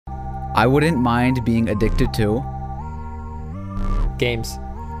I wouldn't mind being addicted to Games.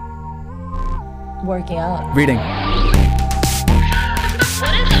 Working out. reading. Man,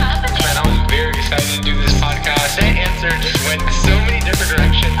 I was very excited to do this podcast. That answer just went so many different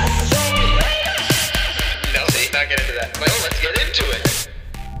directions. No, let's not get into that. Well, let's get into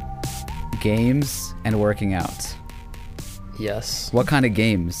it. Games and working out. Yes. What kind of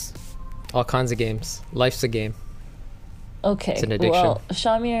games? All kinds of games. Life's a game. Okay. It's an addiction. Well,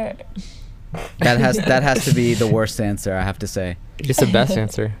 Shamir, That has to be the worst answer, I have to say. It's the best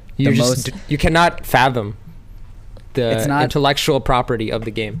answer. You cannot fathom It's the not- intellectual property of the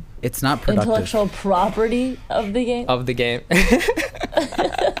game. It's not productive. intellectual property of the game. I'm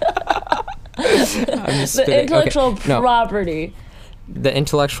just The spitting. intellectual Okay. No, property. the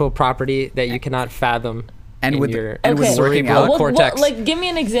intellectual property that you cannot fathom. And in with your and with Okay. working cerebral out, cortex. Like, give me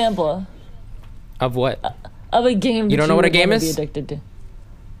an example Of what? of a game that You don't know what a would game wanna be is? addicted to.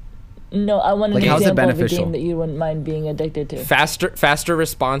 No, I want an Like, how's it example of a beneficial? game that you wouldn't mind being addicted to. Faster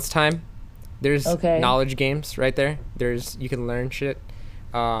response time. There's Okay. knowledge games right there. You can learn shit.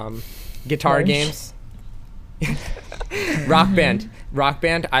 Guitar Learn games. Rock band.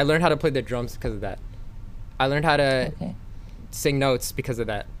 I learned how to play the drums because of that. I learned how to Okay. sing notes because of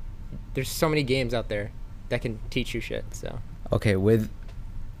that. There's so many games out there that can teach you shit. So okay, with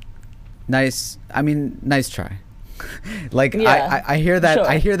nice try. Like Yeah, I hear that sure.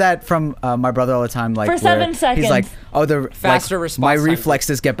 I hear that from my brother all the time. Like For where 7 seconds. he's like, oh, the Faster like, response my time.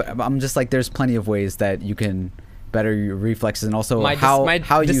 reflexes get. I'm just like, there's plenty of ways that you can better your reflexes, and also my how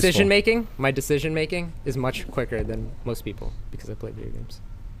decision useful. making is much quicker than most people because I play video games.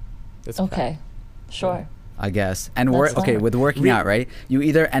 That's a fact. Okay. Sure. I guess. And That's okay, fine. with working out, right? You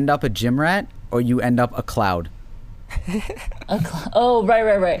either end up a gym rat or you end up a cloud. Oh,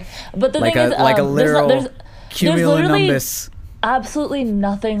 right. But the Like thing is, a literal there's literally cumulonimbus. absolutely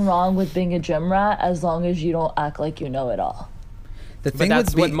nothing wrong with being a gym rat as long as you don't act like you know it all. The But thing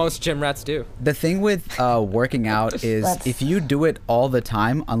that's with what most gym rats do. the thing with working out is That's- if you do it all the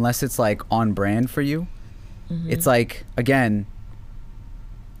time, unless it's like on brand for you, it's like, again,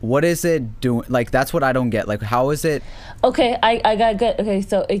 what is it doing? Like, that's what I don't get. Like, how is it? Okay, I got good. Okay,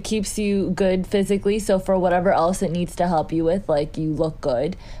 so it keeps you good physically. So for whatever else it needs to help you with, like you look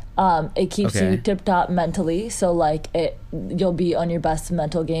good. It keeps Okay. you tip top mentally. So like you'll be on your best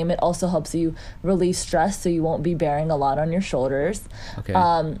mental game. It also helps you release stress, so you won't be bearing a lot on your shoulders. Okay.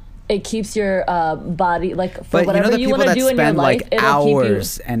 It keeps your body like for But you know whatever the you people want to that do in your spend life. like It'll keep you.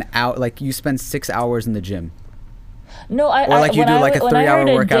 hours and out, like you spend 6 hours in the gym. No, Or like you when do I- like a when I 3-hour heard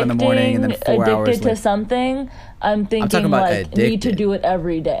workout in the morning and then 4 hours addicted to later. something, I'm thinking about like need to addicted. do it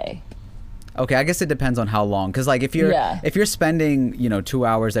every day. Okay, I guess it depends on how long. Because like if you're spending 2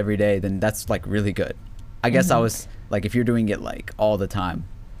 hours every day, then that's like really good. I guess I was like, if you're doing it like all the time.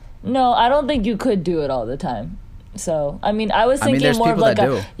 No, I don't think you could do it all the time. So I mean, I was I mean, thinking there's more of people like that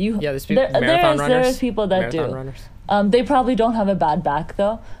a do. you. Yeah, there's people, marathon runners. There's people that marathon do. runners. They probably don't have a bad back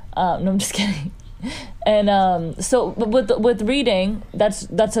though. No, I'm just kidding. And so but with reading,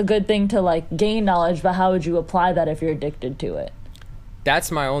 that's a good thing to like gain knowledge. But how would you apply that if you're addicted to it? That's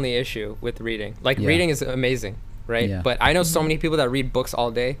my only issue with reading. Like, Yeah. reading is amazing, right? Yeah. But I know so many people that read books all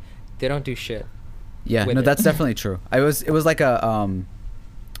day. They don't do shit. Yeah, with no, it. that's definitely true. It was like a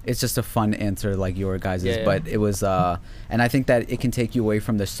it's just a fun answer like your guys's, Yeah. but it was and I think that it can take you away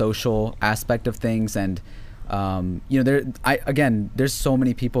from the social aspect of things. And there's so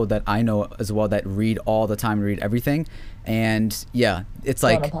many people that I know as well that read all the time, read everything, and yeah, it's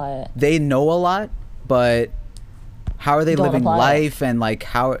Don't like apply it. they know a lot, but how are they Don't living apply it. life, and like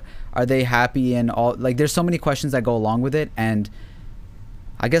how are they happy, and all, like there's so many questions that go along with it. And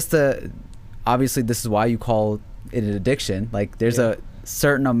I guess obviously this is why you call it an addiction. Like there's a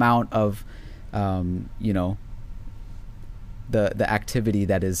certain amount of the activity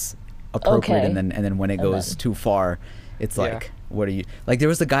that is appropriate, Okay. and then when it goes then- too far, it's Yeah. like, what are you, like there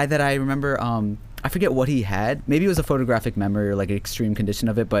was a guy that I remember, I forget what he had, maybe it was a photographic memory or like an extreme condition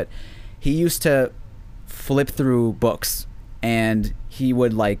of it, but he used to flip through books and he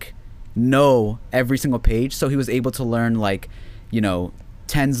would like know every single page, so he was able to learn like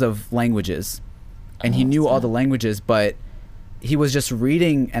tens of languages, and he knew all the languages, but he was just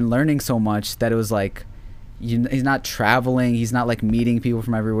reading and learning so much that it was like he's not traveling, he's not like meeting people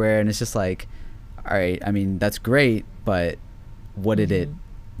from everywhere, and it's just like, all right, I mean that's great, but what did it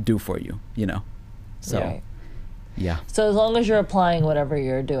do for you, so Right. yeah. So as long as you're applying whatever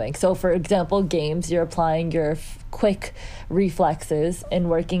you're doing. So for example, games, you're applying your quick reflexes. In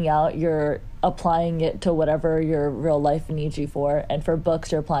working out, you're applying it to whatever your real life needs you for. And for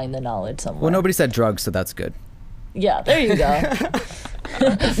books, you're applying the knowledge somewhere. Well, nobody said drugs, so that's good. Yeah, there you go.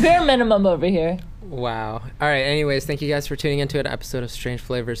 Bare minimum over here. Wow. All right. Anyways, thank you guys for tuning into an episode of Strange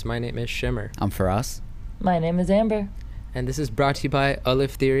Flavors. My name is Shimmer, I'm Faraz. My name is Amber. and this is brought to you by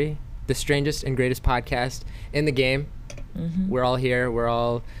Aleph Theory, the strangest and greatest podcast in the game. We're all here. We're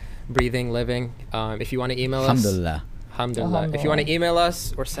all breathing, living. If you want to email us, Alhamdulillah. Alhamdulillah. If you want to email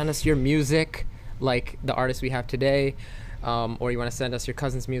us or send us your music, like the artist we have today, or you want to send us your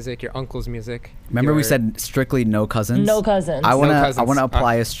cousin's music, your uncle's music. Remember we your- said strictly no cousins? No cousins. I wanna cousins.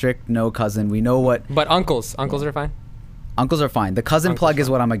 apply a strict no cousin. We know what But uncles are fine. uncles are fine. The cousin Uncles plug is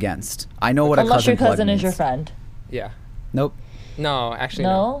fine. what I'm against. I know what a Unless cousin your plug cousin is your means. friend. Yeah. Nope. No, actually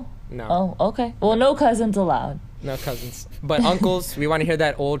No? no. Oh, okay. Well, no cousins allowed. No cousins. But uncles, we want to hear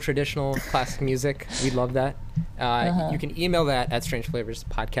that old traditional classic music. We love that. You can email that at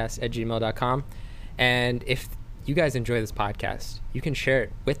strangeflavorspodcast@gmail.com. And if you guys enjoy this podcast, you can share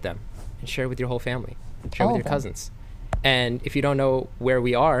it with them and share it with your whole family. Share it with your Okay. cousins. And if you don't know where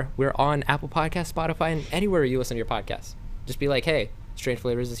we are, we're on Apple Podcasts, Spotify, and anywhere you listen to your podcast. Just be like, hey, Strange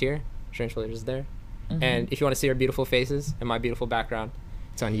Flavors is here. Strange Flavors is there. And if you want to see our beautiful faces and my beautiful background,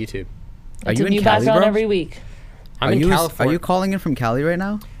 it's on YouTube. Are It's you a in new Cali, background bro? every week. I'm in Are California. you calling in from Cali right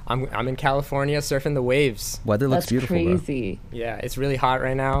now? I'm in California surfing the waves. Weather looks That's beautiful, crazy. Yeah, it's really hot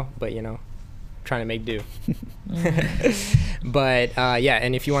right now, but trying to make do. But yeah,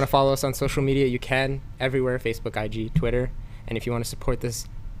 and if you want to follow us on social media, you can everywhere: Facebook, IG, Twitter. And if you want to support this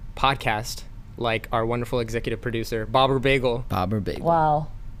podcast, like our wonderful executive producer Bobber Bagel, bro. Bobber Bagel. Wow.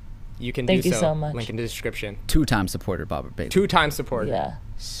 you can Thank do you so much. Link in the description. 2-time supporter, Bobber Bagel. 2-time supporter. Yeah.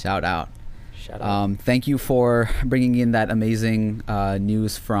 Shout out. Shout out. Thank you for bringing in that amazing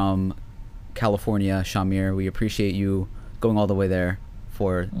news from California, Shamir. We appreciate you going all the way there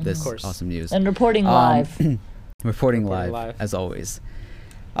for this course. awesome news. And reporting live. Reporting live, as always.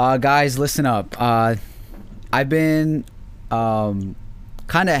 Guys, listen up. I've been kind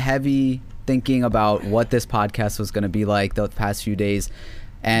of heavy thinking about what this podcast was going to be like the past few days.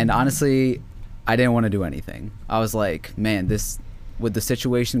 And honestly, I didn't want to do anything. I was like, man, with the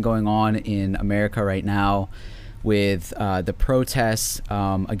situation going on in America right now, with the protests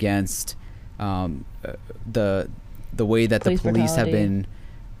against the way that the police have been,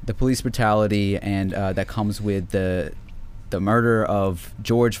 the police brutality, and that comes with the murder of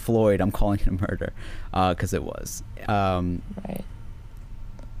George Floyd. I'm calling it a murder because it was. Right.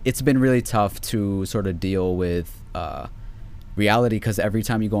 It's been really tough to sort of deal with reality, because every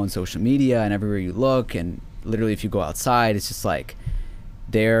time you go on social media and everywhere you look, and literally if you go outside, it's just like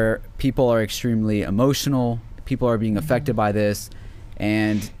people are extremely emotional. People are being affected by this,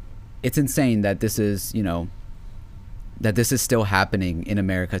 and it's insane that this is still happening in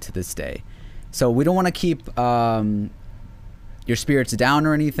America to this day. So we don't want to keep your spirits down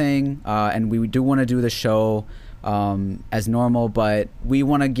or anything, and we do want to do the show as normal, but we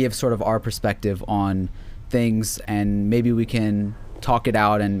want to give sort of our perspective on things, and maybe we can talk it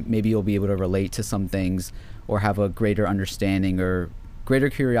out, and maybe you'll be able to relate to some things or have a greater understanding or greater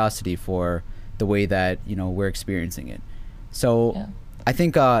curiosity for the way that we're experiencing it. So Yeah. I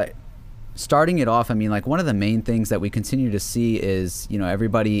think starting it off, I mean, like, one of the main things that we continue to see is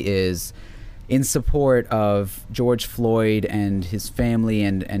everybody is in support of George Floyd and his family,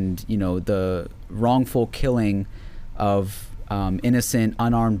 and the wrongful killing of innocent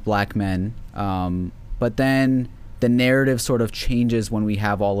unarmed black men, but then the narrative sort of changes when we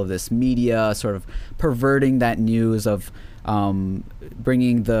have all of this media sort of perverting that news of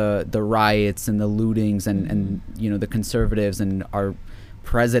bringing the riots and the lootings and the conservatives and our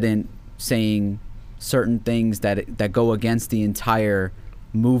president saying certain things that go against the entire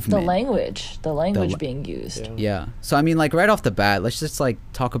movement. The language being used. Yeah. So I mean, like, right off the bat, let's just like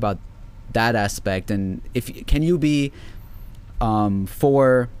talk about that aspect. And can you be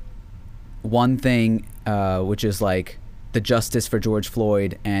for one thing, which is like the justice for George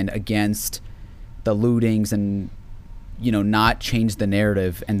Floyd, and against the lootings, and not change the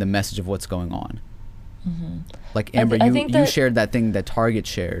narrative and the message of what's going on? Like, Amber, I you think that- shared that thing that Target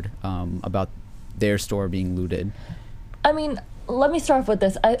shared about their store being looted. I mean, let me start off with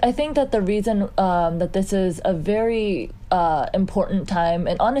this. I think that the reason that this is a very important time,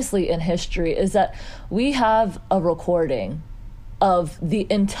 and honestly in history, is that we have a recording of the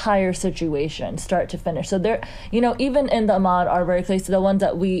entire situation, start to finish. So there, even in the Ahmaud Arbery case, the ones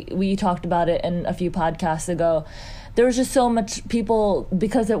that we talked about it in a few podcasts ago, there was just so much people,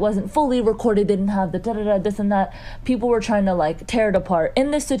 because it wasn't fully recorded, they didn't have the this and that. People were trying to like tear it apart.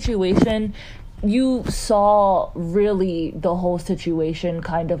 In this situation, you saw really the whole situation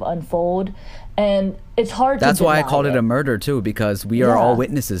kind of unfold, and it's hard That's to why I deny called it a murder too, because we are all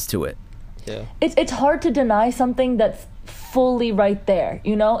witnesses to it. it's hard to deny something that's fully right there,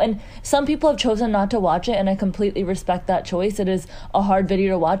 you know? And some people have chosen not to watch it, and I completely respect that choice. It is a hard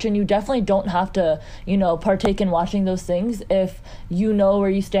video to watch, and you definitely don't have to, you know, partake in watching those things if you know where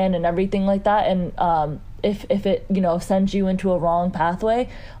you stand and everything like that. And if it, you know, sends you into a wrong pathway,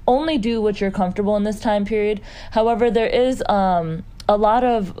 only do what you're comfortable in this time period. However, there is a lot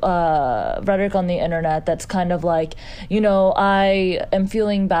of rhetoric on the internet that's kind of like, you know, I am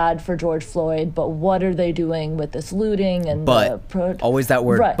feeling bad for George Floyd, but what are they doing with this looting and always that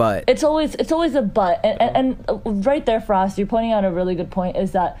word, right. But it's always a but, and right there, Frost, you're pointing out a really good point,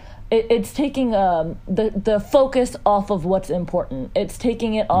 is that it's taking the focus off of what's important. It's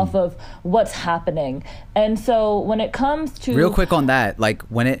taking it off of what's happening. And so when it comes to real quick on that, like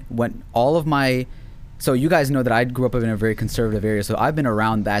when all of my, so you guys know that I grew up in a very conservative area, so I've been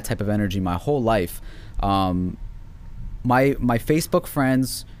around that type of energy my whole life. My Facebook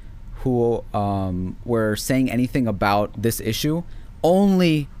friends who were saying anything about this issue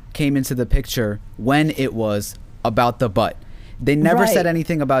only came into the picture when it was about the butt. They never said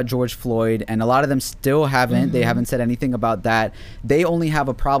anything about George Floyd, and a lot of them still haven't. They haven't said anything about that. They only have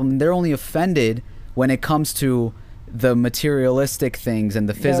a problem. They're only offended when it comes to the materialistic things and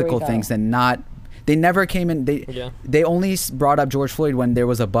the physical things, and not. They never came in. They only brought up George Floyd when there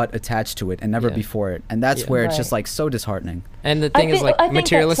was a butt attached to it, and never before it. And that's where it's just like so disheartening. And the thing is, like,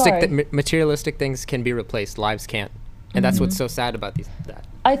 materialistic things can be replaced. Lives can't, and that's what's so sad about that.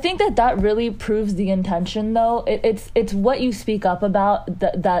 I think that really proves the intention, though. It's what you speak up about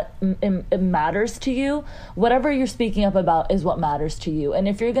that it matters to you. Whatever you're speaking up about is what matters to you. And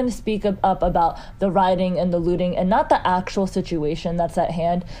if you're going to speak up about the rioting and the looting and not the actual situation that's at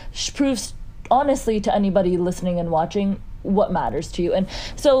hand, proves honestly to anybody listening and watching what matters to you. And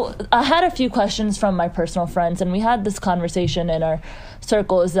so I had a few questions from my personal friends, and we had this conversation in our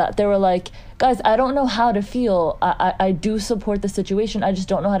circle, is that they were like, guys, I don't know how to feel. I do support the situation. I just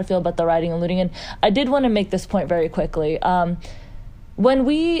don't know how to feel about the rioting and looting. And I did want to make this point very quickly. When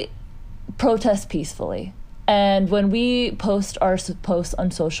we protest peacefully and when we post our posts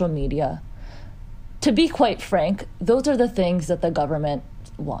on social media, to be quite frank, those are the things that the government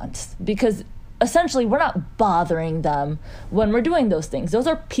wants, because essentially we're not bothering them when we're doing those things. Those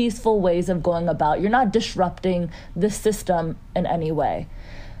are peaceful ways of going about. You're not disrupting the system in any way.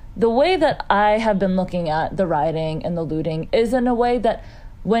 The way that I have been looking at the rioting and the looting is in a way that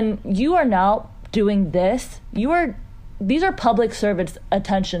when you are now doing this, these are public servants'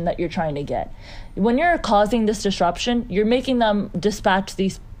 attention that you're trying to get. When you're causing this disruption, you're making them dispatch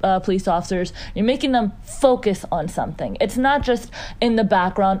these police officers. You're making them focus on something. It's not just in the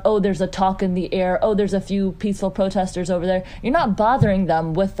background, oh, there's a talk in the air, oh, there's a few peaceful protesters over there. You're not bothering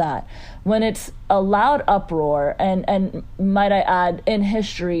them with that. When it's a loud uproar, and might I add, in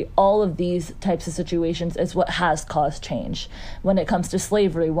history, all of these types of situations is what has caused change. When it comes to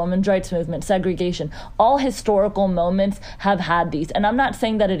slavery, women's rights movement, segregation, all historical moments have had these. And I'm not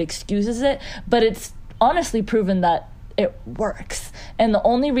saying that it excuses it, but it's honestly proven that it works. And the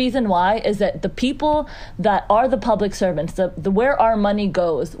only reason why is that the people that are the public servants, the where our money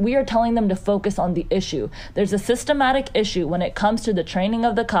goes, we are telling them to focus on the issue. There's a systematic issue when it comes to the training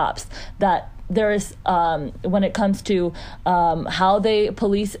of the cops that there is when it comes to how they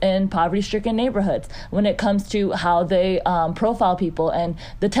police in poverty-stricken neighborhoods, when it comes to how they profile people and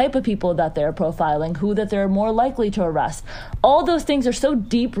the type of people that they're profiling, who that they're more likely to arrest. All those things are so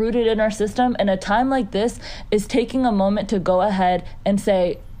deep-rooted in our system, and a time like this is taking a moment to go ahead and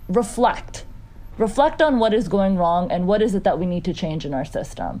say, reflect on what is going wrong and what is it that we need to change in our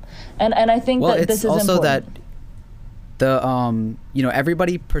system. And I think that this is also important. That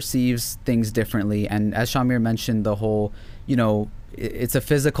everybody perceives things differently, and as Shamir mentioned, the whole, it's a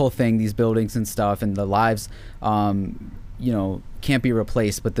physical thing, these buildings and stuff, and the lives can't be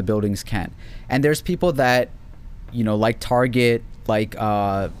replaced, but the buildings can. And there's people that like Target, like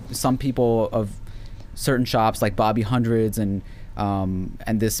some people of certain shops like Bobby Hundreds and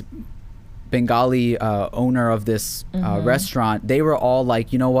this Bengali owner of this restaurant, they were all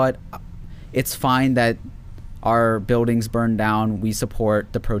like, you know what, it's fine that our buildings burn down, we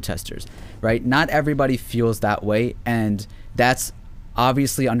support the protesters, right? Not everybody feels that way, and that's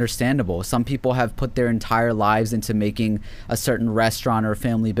obviously understandable. Some people have put their entire lives into making a certain restaurant or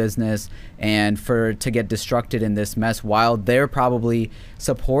family business, and to get destructed in this mess while they're probably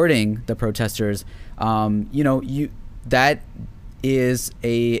supporting the protesters, that is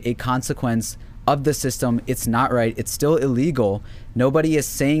a consequence of the system. It's not right. It's still illegal. Nobody is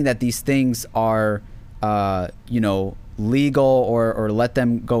saying that these things are legal or let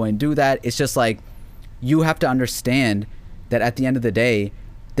them go and do that. It's just like, you have to understand that at the end of the day,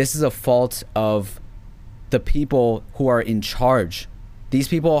 this is a fault of the people who are in charge. These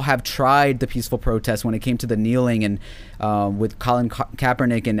people have tried the peaceful protest when it came to the kneeling and with Colin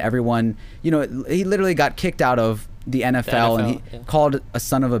Kaepernick and everyone. You know, he literally got kicked out of the NFL and he called a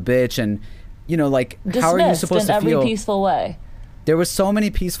son of a bitch, and you know, like, how are you supposed to feel? in every peaceful way. There was so many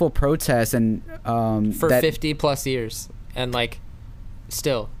peaceful protests and for 50 plus years, and like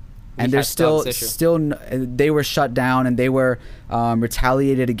still. And they're still they were shut down and they were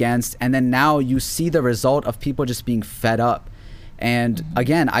retaliated against, and then now you see the result of people just being fed up. And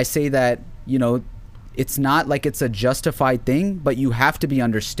again, I say that, you know, it's not like it's a justified thing, but you have to be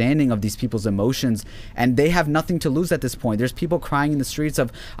understanding of these people's emotions, and they have nothing to lose at this point. There's people crying in the streets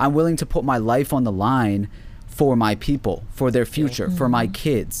of, I'm willing to put my life on the line for my people, for their future, for my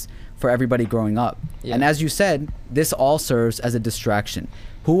kids, for everybody growing up. And as you said, this all serves as a distraction.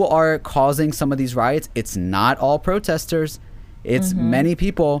 Who are causing some of these riots? It's not all protesters. It's many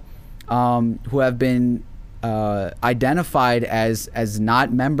people who have been identified as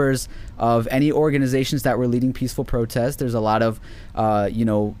not members of any organizations that were leading peaceful protests. There's a lot of you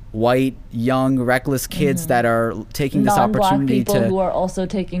know, white, young, reckless kids that are taking this opportunity people who are also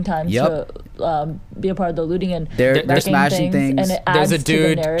taking time to be a part of the looting, and they're smashing things. And it adds there's a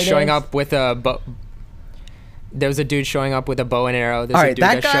dude to the showing up with a there was a dude showing up with a bow and arrow. There's All a right, dude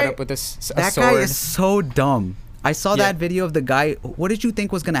that showed up with a that sword. guy is so dumb. I saw that video of the guy. What did you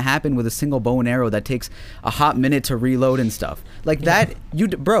think was going to happen with a single bow and arrow that takes a hot minute to reload and stuff? Like that,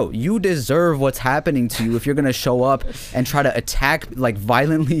 you deserve what's happening to you if you're going to show up and try to attack, like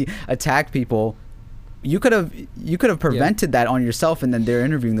violently attack people. You could have prevented that on yourself, and then they're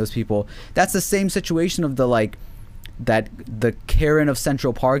interviewing those people. That's the same situation of the Karen of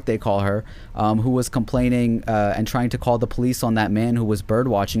Central Park, they call her, who was complaining and trying to call the police on that man who was bird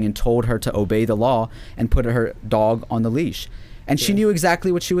watching and told her to obey the law and put her dog on the leash. And she knew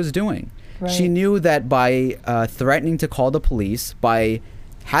exactly what she was doing. Right. She knew that by threatening to call the police, by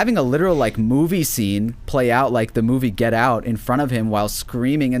having a literal like movie scene play out like the movie Get Out in front of him while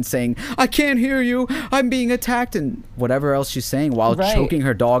screaming and saying, I can't hear you, I'm being attacked, and whatever else she's saying while choking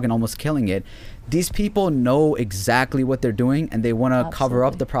her dog and almost killing it. These people know exactly what they're doing, and they want to cover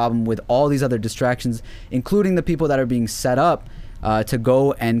up the problem with all these other distractions, including the people that are being set up to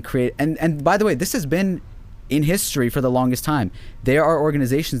go and create. And by the way, this has been in history for the longest time. There are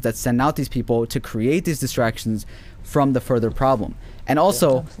organizations that send out these people to create these distractions from the further problem. And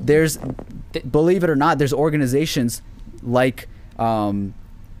also, there's, believe it or not, there's organizations like the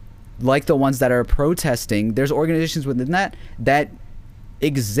ones that are protesting. There's organizations within that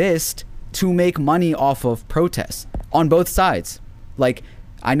exist to make money off of protests on both sides. Like,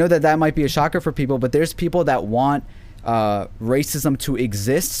 I know that might be a shocker for people, but there's people that want racism to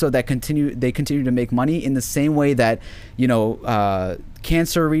exist so that they continue to make money in the same way that, you know,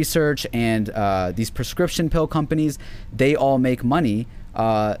 cancer research and these prescription pill companies, they all make money.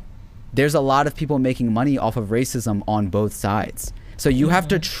 There's a lot of people making money off of racism on both sides. So you have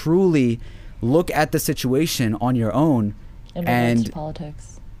to truly look at the situation on your own and politics.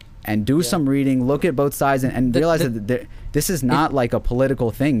 And do some reading, look at both sides, and realize that this is not like a political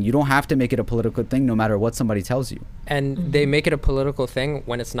thing. You don't have to make it a political thing no matter what somebody tells you. And they make it a political thing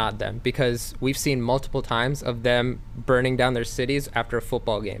when it's not them, because we've seen multiple times of them burning down their cities after a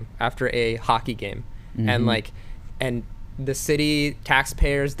football game, after a hockey game. And the city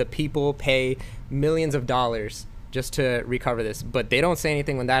taxpayers, the people pay millions of dollars just to recover this, but they don't say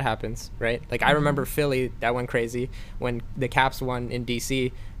anything when that happens, right? Like I remember Philly, that went crazy when the Caps won in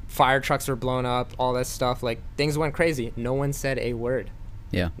DC. Fire trucks were blown up, all this stuff. Like, things went crazy. No one said a word.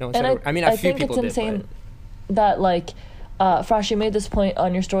 Yeah. No one said a word. I mean, a few people did. I think it's insane that, like, Frash, you made this point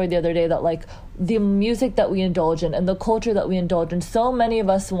on your story the other day that, like, the music that we indulge in and the culture that we indulge in, so many of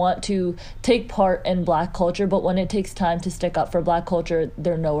us want to take part in Black culture, but when it takes time to stick up for Black culture,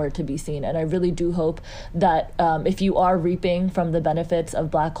 they're nowhere to be seen. And I really do hope that if you are reaping from the benefits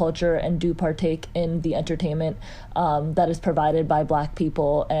of Black culture and do partake in the entertainment that is provided by Black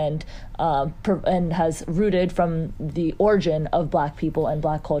people and has rooted from the origin of Black people and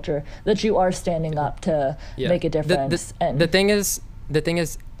Black culture, that you are standing up to make a difference. The thing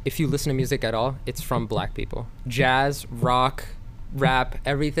is, if you listen to music at all, it's from Black people. Jazz, rock, rap,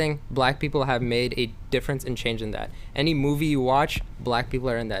 everything, Black people have made a difference and change in that. Any movie you watch, Black people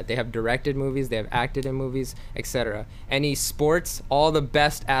are in that. They have directed movies, they have acted in movies, etc. Any sports, all the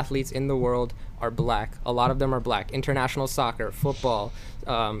best athletes in the world are Black. A lot of them are Black. International soccer, football,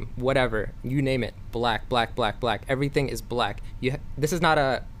 whatever, you name it, Black. Everything is Black. This is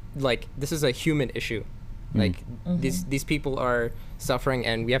not this is a human issue. Like these people are suffering,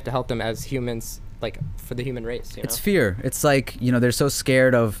 and we have to help them as humans like for the human race. It's fear. It's like, they're so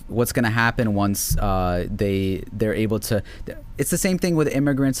scared of what's going to happen once they're able to. It's the same thing with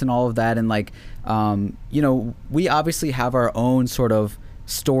immigrants and all of that. And like, we obviously have our own sort of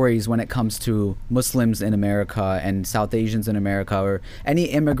stories when it comes to Muslims in America and South Asians in America, or any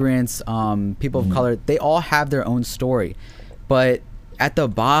immigrants, people of color. They all have their own story, but at the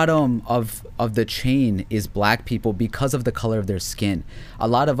bottom of the chain is black people because of the color of their skin. A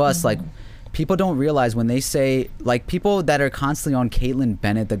lot of us, like, people don't realize when they say, like, people that are constantly on Caitlyn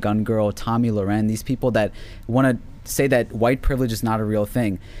Bennett, the gun girl, Tommy Loren, these people that want to say that white privilege is not a real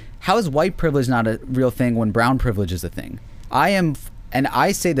thing. How is white privilege not a real thing when brown privilege is a thing? And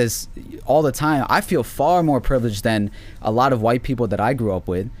I say this all the time, I feel far more privileged than a lot of white people that I grew up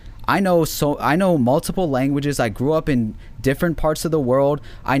with. I know multiple languages. I grew up in different parts of the world.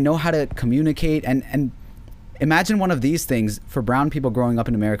 I know how to communicate. And imagine one of these things for brown people growing up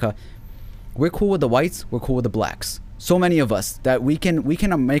in America. We're cool with the whites. We're cool with the blacks. So many of us that we can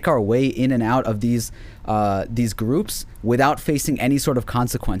make our way in and out of these groups without facing any sort of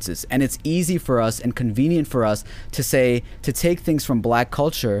consequences. And it's easy for us and convenient for us to take things from black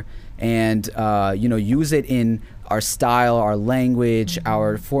culture and use it in our style, our language,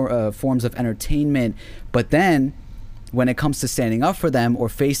 our forms of entertainment. But then when it comes to standing up for them or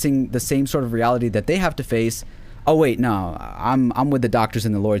facing the same sort of reality that they have to face, oh wait, no, I'm with the doctors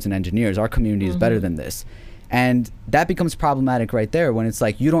and the lawyers and engineers. Our community is better than this. And that becomes problematic right there when it's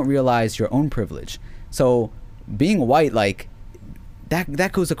like you don't realize your own privilege. So being white, like,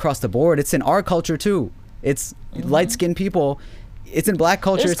 that goes across the board. It's in our culture too. It's light-skinned people. It's in black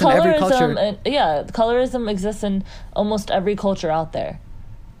culture. There's it's in every culture. Colorism exists in almost every culture out there.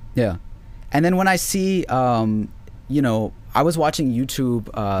 Yeah. And then when I see, I was watching YouTube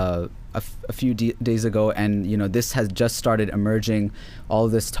a few days ago, and this has just started emerging, all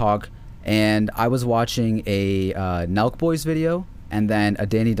of this talk. And I was watching a Nelk Boys video and then a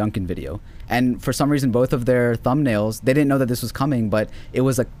Danny Duncan video, and for some reason both of their thumbnails, they didn't know that this was coming, but it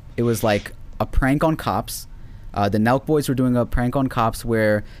was like a prank on cops. The Nelk Boys were doing a prank on cops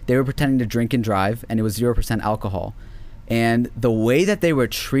where they were pretending to drink and drive, and it was 0% alcohol. And the way that they were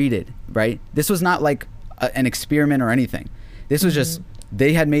treated, right? This was not like an experiment or anything. This was just,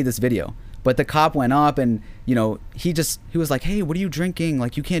 they had made this video. But the cop went up and, he was like, hey, what are you drinking?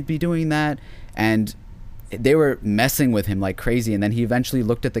 Like, you can't be doing that. And they were messing with him like crazy. And then he eventually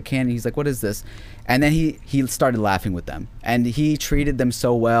looked at the can and he's like, what is this? And then he started laughing with them. And he treated them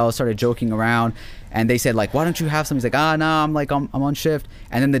so well, started joking around. And they said, like, why don't you have some? He's like, no, I'm on shift.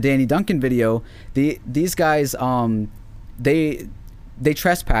 And then the Danny Duncan video, these guys, they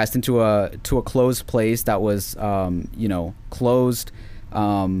trespassed into a closed place that was, closed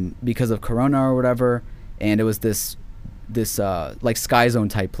because of Corona or whatever, and it was this like Sky Zone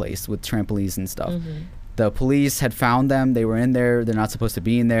type place with trampolines and stuff. The police had found them. They were in there. They're not supposed to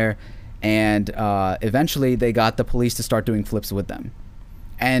be in there, and eventually they got the police to start doing flips with them.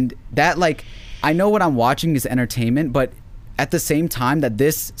 And that, like, I know what I'm watching is entertainment, but at the same time that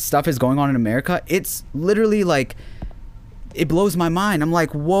this stuff is going on in America, it's literally like, it blows my mind. I'm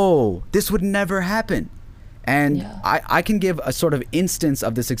like, whoa, this would never happen. And I can give a sort of instance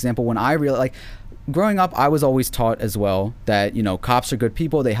of this example when I realized, like, growing up, I was always taught as well that, cops are good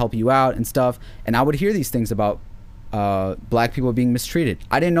people, they help you out and stuff. And I would hear these things about black people being mistreated.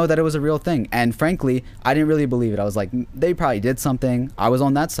 I didn't know that it was a real thing. And frankly, I didn't really believe it. I was like, they probably did something. I was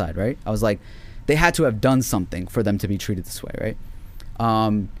on that side, right? I was like, they had to have done something for them to be treated this way, right?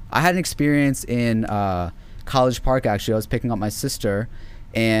 I had an experience in College Park, actually. I was picking up my sister,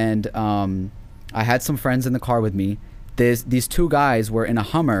 and I had some friends in the car with me. These two guys were in a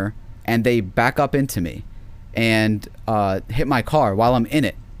Hummer, and they back up into me and hit my car while I'm in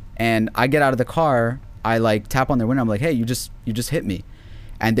it. And I get out of the car, I like tap on their window. I'm like, hey, you just hit me.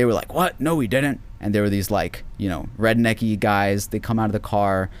 And they were like, what? No, we didn't. And there were these, like, rednecky guys. They come out of the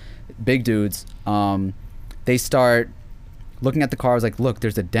car, big dudes. They start looking at the car. I was like, look,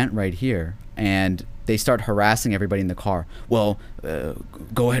 there's a dent right here. And they start harassing everybody in the car. Well,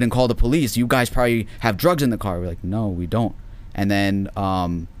 go ahead and call the police. You guys probably have drugs in the car. We're like, no, we don't. And then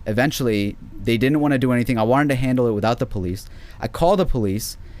eventually they didn't want to do anything. I wanted to handle it without the police. I call the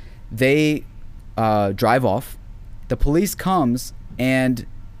police. They drive off. The police comes and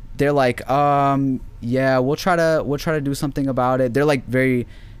they're like, yeah, we'll try to do something about it. They're like very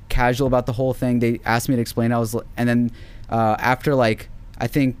casual about the whole thing. They asked me to explain. And then after, like, I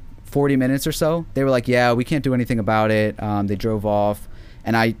think 40 minutes or so, they were like, yeah, we can't do anything about it. They drove off,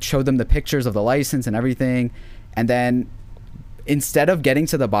 and I showed them the pictures of the license and everything. And then instead of getting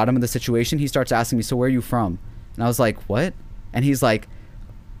to the bottom of the situation, he starts asking me, so where are you from? And I was like, what? And he's like,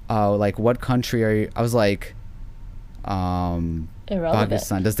 like, what country are you? I was like, Irrelevant.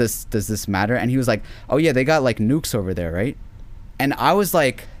 Pakistan. Does this matter? And he was like, oh yeah, they got like nukes over there, right? And I was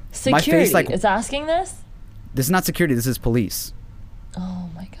like, Security my face like, is asking this. this is not security. This is police. Oh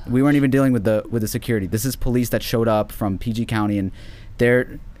my god. We weren't even dealing with the security. This is police that showed up from PG County,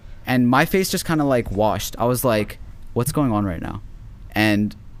 and my face just kind of like washed. I was like, what's going on right now?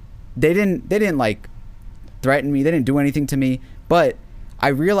 And they didn't like threaten me. They didn't do anything to me. But I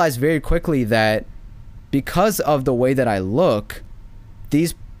realized very quickly that because of the way that I look,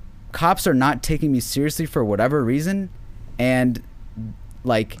 these cops are not taking me seriously for whatever reason, and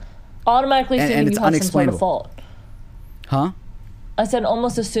like Automatically assuming and it's you have some sort unexplainable. of fault. Huh? I said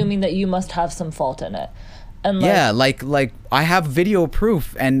almost assuming that you must have some fault in it. And like, Yeah, like I have video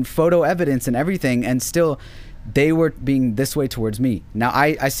proof and photo evidence and everything, and still they were being this way towards me. Now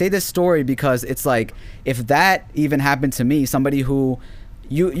I say this story because it's like, if that even happened to me, somebody who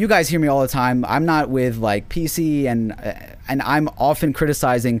you guys hear me all the time, I'm not with like PC and I'm often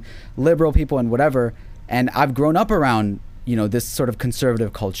criticizing liberal people and whatever, and I've grown up around, you know, this sort of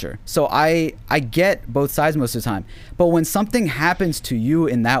conservative culture. So I get both sides most of the time. But when something happens to you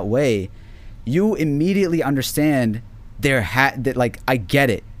in that way, you immediately understand that like, I get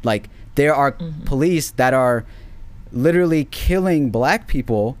it. Like, there are police that are literally killing black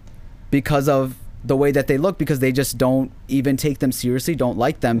people because of the way that they look, because they just don't even take them seriously, don't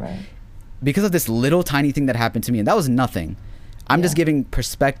like them, Right. because of this little tiny thing that happened to me. And that was nothing. I'm just giving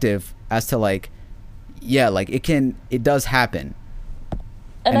perspective as to like, yeah, like it does happen.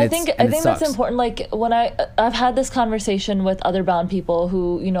 And I think that's sucks. important. Like when I've had this conversation with other brown people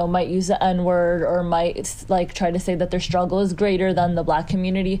who, you know, might use the N-word or might like try to say that their struggle is greater than the black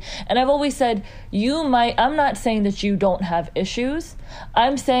community. And I've always said, I'm not saying that you don't have issues.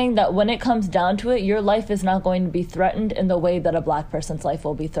 I'm saying that when it comes down to it, your life is not going to be threatened in the way that a black person's life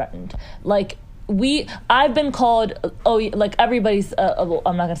will be threatened. Like, I've been called, like everybody's, well,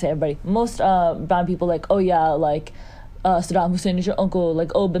 I'm not gonna say everybody, most brown people, like, oh yeah, like, Saddam Hussein is your uncle,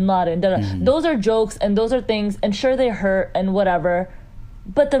 like, oh, Bin Laden, Those are jokes and those are things, and sure, they hurt and whatever,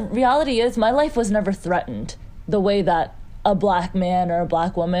 but the reality is my life was never threatened the way that a black man or a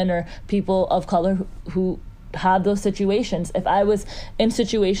black woman or people of color who have those situations. If I was in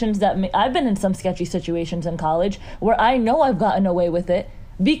situations I've been in some sketchy situations in college where I know I've gotten away with it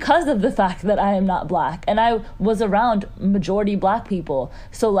because of the fact that I am not black, and I was around majority black people,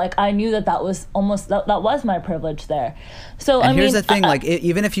 so like I knew that was almost that was my privilege there. So and here's the thing, like,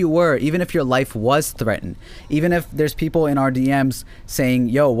 even if your life was threatened, even if there's people in our DMs saying,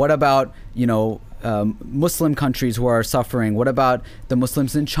 yo, what about, you know, Muslim countries who are suffering? What about the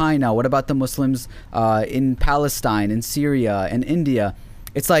Muslims in China? What about the Muslims in Palestine, in Syria, and India?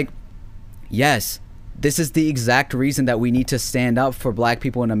 It's like, yes, this is the exact reason that we need to stand up for black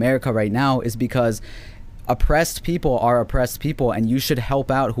people in America right now, is because oppressed people are oppressed people, and you should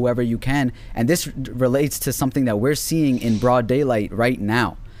help out whoever you can. And this relates to something that we're seeing in broad daylight right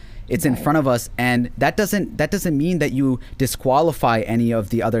now. It's in front of us, and that doesn't mean that you disqualify any of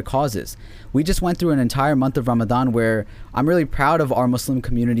the other causes. We just went through an entire month of Ramadan where I'm really proud of our Muslim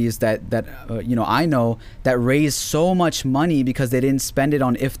communities that you know, I know, that raised so much money because they didn't spend it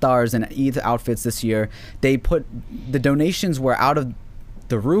on iftars and Eid outfits this year. The donations were out of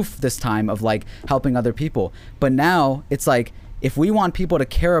the roof this time of like helping other people. But now it's like, if we want people to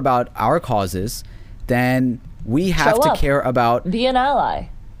care about our causes, then we have to care about, be an ally.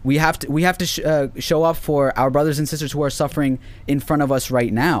 We have to show up for our brothers and sisters who are suffering in front of us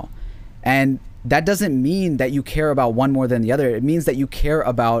right now. And that doesn't mean that you care about one more than the other. It means that you care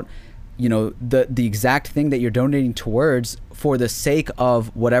about, you know, the exact thing that you're donating towards for the sake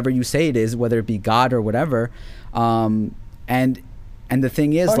of whatever you say it is, whether it be God or whatever. And the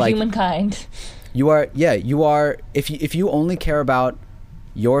thing is, or like, humankind. You are if you only care about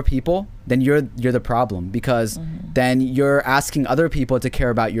your people, then you're the problem, because then you're asking other people to care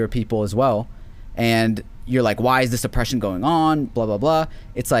about your people as well, and you're like, why is this oppression going on, blah blah blah.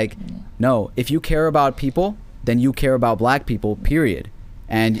 It's like, no, if you care about people, then you care about black people, period,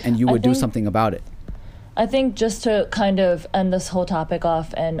 and you would do something about it. I think, just to kind of end this whole topic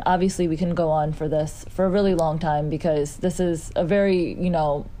off, and obviously we can go on for this for a really long time because this is a very, you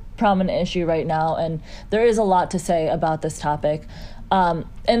know, prominent issue right now, and there is a lot to say about this topic.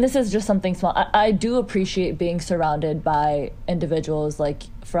 And this is just something small. I do appreciate being surrounded by individuals like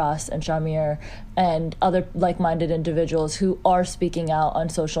Frost and Shamir and other like-minded individuals who are speaking out on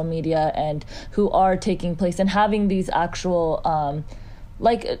social media and who are taking place and having these actual,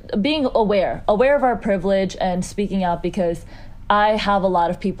 like, being aware of our privilege and speaking out, because I have a lot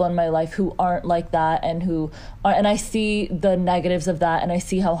of people in my life who aren't like that, and and I see the negatives of that, and I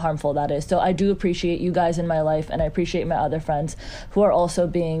see how harmful that is. So I do appreciate you guys in my life, and I appreciate my other friends who are also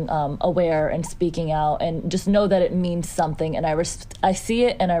being aware and speaking out, and just know that it means something, and I see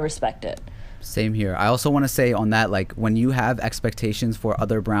it and I respect it. Same here. I also want to say on that, like, when you have expectations for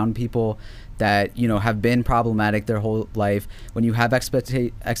other brown people that, you know, have been problematic their whole life, when you have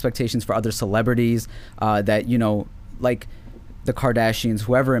expectations for other celebrities that, you know, like the Kardashians,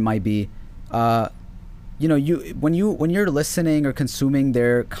 whoever it might be, you know, when you're listening or consuming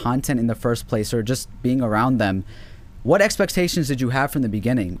their content in the first place, or just being around them, what expectations did you have from the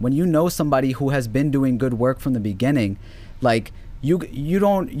beginning? When you know somebody who has been doing good work from the beginning, like,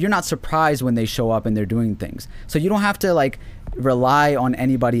 you're not surprised when they show up and they're doing things. So you don't have to like rely on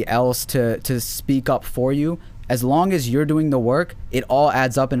anybody else to speak up for you. As long as you're doing the work, it all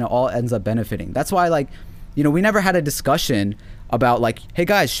adds up and it all ends up benefiting. That's why, like, you know, we never had a discussion about like, hey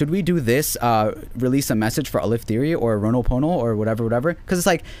guys, should we do this, release a message for Alif Theory or Ronald Pono or whatever, because it's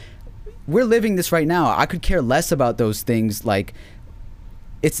like, we're living this right now. I could care less about those things. Like,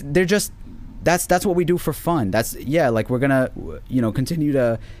 that's what we do for fun. That's, yeah, like, we're gonna, you know, continue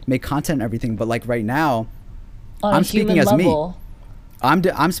to make content and everything, but like right now, I'm speaking as me.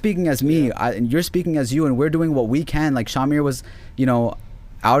 I'm speaking as me, and you're speaking as you, and we're doing what we can. Like, Shamir was, you know,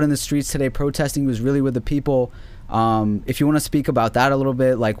 out in the streets today protesting. He was really with the people. If you want to speak about that a little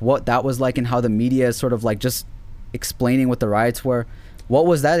bit, like what that was like and how the media is sort of like just explaining what the riots were. What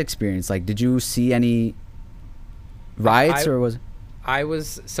was that experience like? Did you see any riots or was... I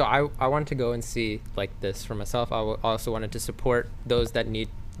wanted to go and see like this for myself. I also wanted to support those that need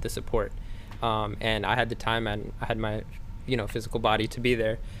the support. And I had the time and I had my, you know, physical body to be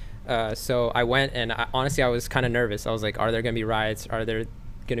there. So I went, and honestly, I was kind of nervous. I was like, are there going to be riots? Are there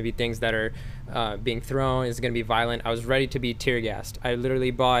going to be things that are being thrown? Is it going to be violent? I was ready to be tear gassed. I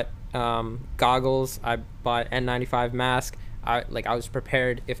literally bought goggles. I bought N95 mask. I was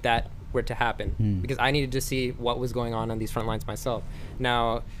prepared if that were to happen, because I needed to see what was going on these front lines myself.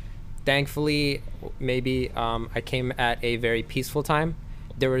 Now, thankfully, maybe I came at a very peaceful time.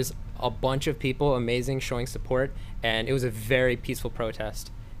 There was a bunch of people amazing showing support, and it was a very peaceful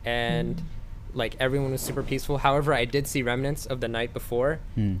protest, and like everyone was super peaceful. However, I did see remnants of the night before.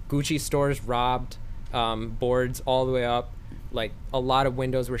 Gucci stores robbed, boards all the way up, like a lot of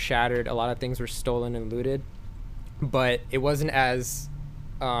windows were shattered, a lot of things were stolen and looted, but it wasn't as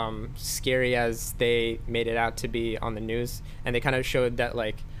scary as they made it out to be on the news. And they kind of showed that,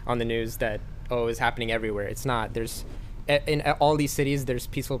 like, on the news that, oh, it's happening everywhere. It's not. There's in all these cities, there's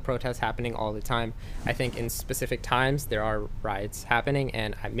peaceful protests happening all the time. I think in specific times there are riots happening,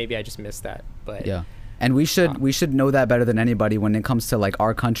 and maybe I just missed that. But yeah, and we should know that better than anybody when it comes to like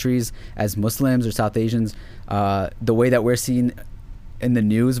our countries as Muslims or South Asians. The way that we're seen in the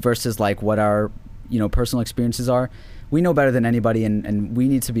news versus like what our, you know, personal experiences are. We know better than anybody, and we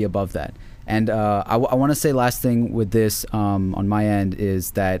need to be above that. And I want to say last thing with this on my end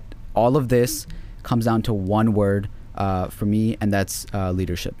is that all of this comes down to one word for me, and that's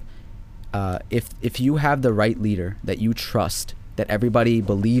leadership. If you have the right leader that you trust, that everybody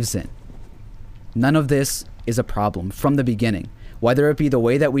believes in, none of this is a problem from the beginning. Whether it be the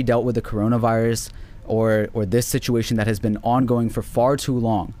way that we dealt with the coronavirus or this situation that has been ongoing for far too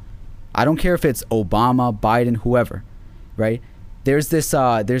long. I don't care if it's Obama, Biden, whoever. Right, there's this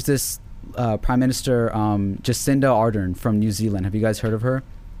Prime Minister Jacinda Ardern from New Zealand. Have you guys heard of her?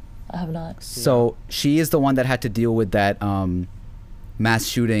 I have not. So she is the one that had to deal with that mass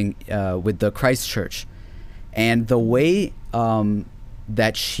shooting with the Christchurch, and the way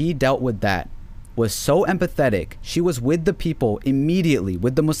that she dealt with that was so empathetic. She was with the people immediately,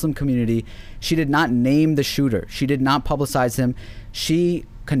 with the Muslim community. She did not name the shooter. She did not publicize him. She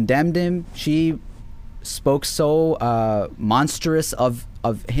condemned him. She spoke so monstrous of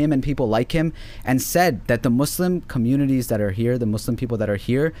him and people like him, and said that the Muslim communities that are here, the Muslim people that are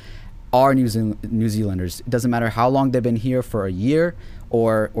here, are New Zealanders. It doesn't matter how long they've been here, for a year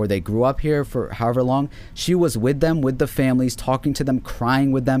or they grew up here for however long. She was with them, with the families, talking to them,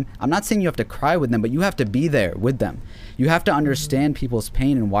 crying with them. I'm not saying you have to cry with them, but you have to be there with them. You have to understand people's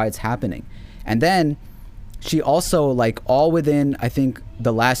pain and why it's happening. And then she also, like, all within, I think,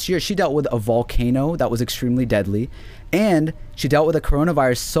 the last year, she dealt with a volcano that was extremely deadly. And she dealt with the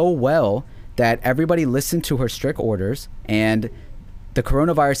coronavirus so well that everybody listened to her strict orders. And the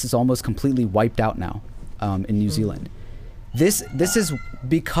coronavirus is almost completely wiped out now in New Zealand. This is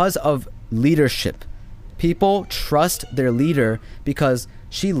because of leadership. People trust their leader because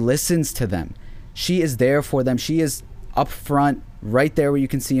she listens to them. She is there for them. She is up front, right there where you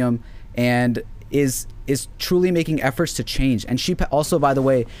can see them, and is is truly making efforts to change. And she also, by the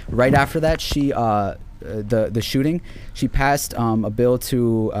way, right after that, she the shooting, she passed a bill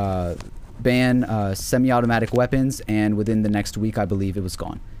to ban semi-automatic weapons, and within the next week, I believe, it was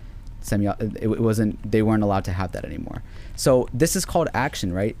gone. They weren't allowed to have that anymore. So this is called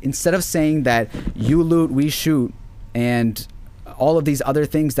action, right? Instead of saying that you loot, we shoot, and all of these other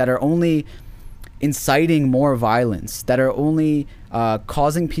things that are only inciting more violence, that are only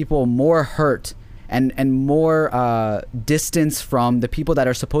causing people more hurt and more distance from the people that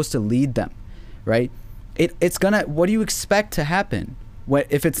are supposed to lead them, right? It's gonna, what do you expect to happen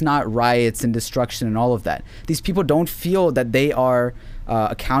if it's not riots and destruction and all of that? These people don't feel that they are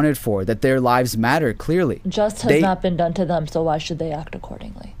accounted for, that their lives matter, clearly. Just has not been done to them, so why should they act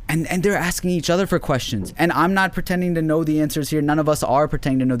accordingly? And they're asking each other for questions. And I'm not pretending to know the answers here. None of us are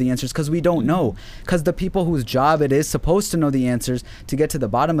pretending to know the answers, because we don't know. Because the people whose job it is supposed to know the answers to get to the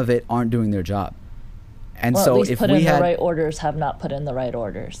bottom of it aren't doing their job. And well, so at least if put we in had the right orders, have not put in the right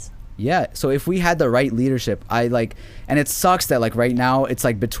orders. Yeah, so if we had the right leadership, and it sucks that like right now it's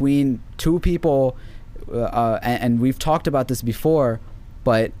like between two people, and we've talked about this before,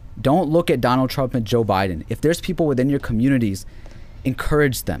 but don't look at Donald Trump and Joe Biden. If there's people within your communities,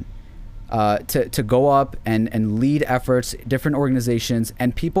 encourage them to go up and lead efforts, different organizations,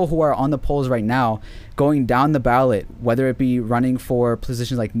 and people who are on the polls right now, going down the ballot, whether it be running for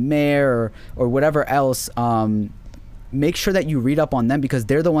positions like mayor or whatever else. Make sure that you read up on them, because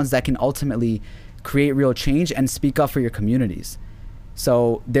they're the ones that can ultimately create real change and speak up for your communities.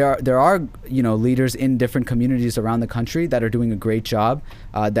 So there are leaders in different communities around the country that are doing a great job,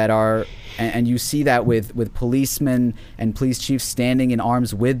 and you see that with policemen and police chiefs standing in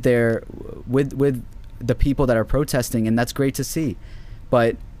arms with the people that are protesting, and that's great to see.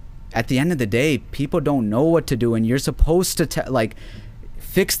 But at the end of the day, people don't know what to do, and you're supposed to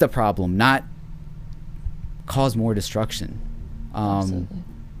fix the problem, not cause more destruction.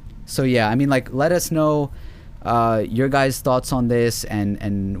 So yeah, I mean, let us know your guys' thoughts on this,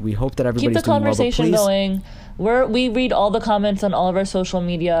 and we hope that everybody's keep the doing conversation well, going. We read all the comments on all of our social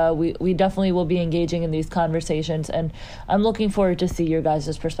media. We definitely will be engaging in these conversations, and I'm looking forward to see your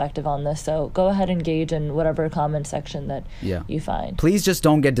guys' perspective on this. So go ahead and engage in whatever comment section that you find. Please just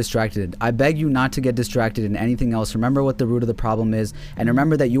don't get distracted. I beg you not to get distracted in anything else. Remember what the root of the problem is, and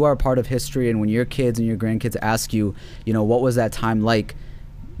remember that you are a part of history, and when your kids and your grandkids ask you, what was that time like,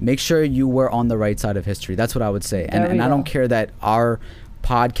 make sure you were on the right side of history. That's what I would say. And I don't care that our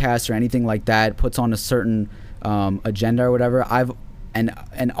podcast or anything like that puts on a certain agenda or whatever.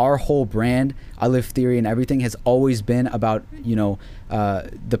 And our whole brand, I Live Theory and everything, has always been about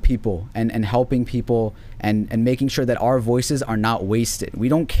the people and helping people and making sure that our voices are not wasted. We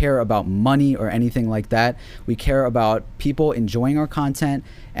don't care about money or anything like that. We care about people enjoying our content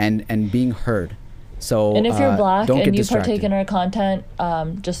and being heard. So and if you're black and you distracted. partake in our content,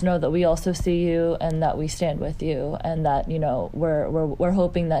 just know that we also see you and that we stand with you, and that we're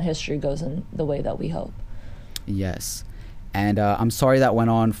hoping that history goes in the way that we hope. Yes. And I'm sorry that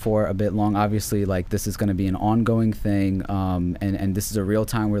went on for a bit long. Obviously, this is going to be an ongoing thing, and this is a real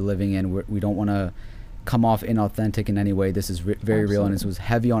time we're living in. We don't want to come off inauthentic in any way. This is very real, and this was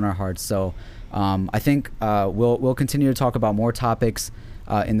heavy on our hearts. So I think we'll continue to talk about more topics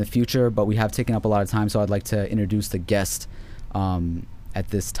in the future, but we have taken up a lot of time, so I'd like to introduce the guest at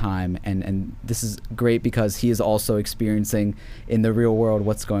this time. And this is great because he is also experiencing in the real world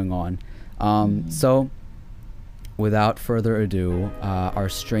what's going on. So without further ado, our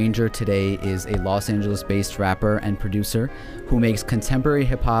stranger today is a Los Angeles-based rapper and producer who makes contemporary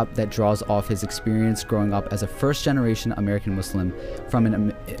hip-hop that draws off his experience growing up as a first-generation American Muslim from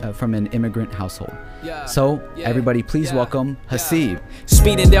an immigrant household. So, everybody, please welcome Hasib.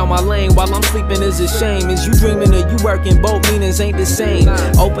 Speeding down my lane while I'm sleeping is a shame. Is you dreaming or you working? Both meanings ain't the same.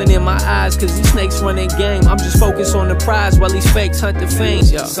 Opening my eyes cause these snakes running game. I'm just focused on the prize while these fakes hunt the fame.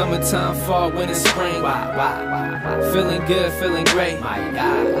 Summertime, fall, winter, spring. Feeling good, feeling great.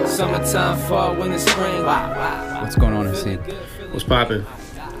 Summertime, fall, winter, spring. What's going on, Hasib? What's poppin'?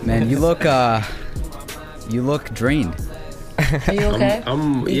 Man, you look drained. Are you okay?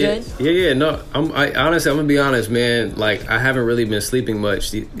 I'm you yeah, good? yeah. No, honestly, I'm gonna be honest, man. I haven't really been sleeping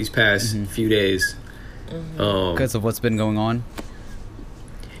much these past few days. Because of what's been going on.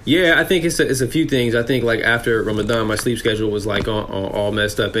 Yeah, I think it's a few things. I think after Ramadan, my sleep schedule was all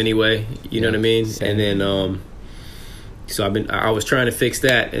messed up anyway. You know what I mean? Same. And then so I was trying to fix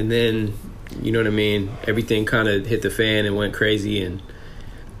that, and then you know what I mean. Everything kind of hit the fan and went crazy, and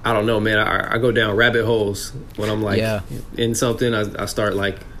I don't know, man. I go down rabbit holes when I'm in something. I start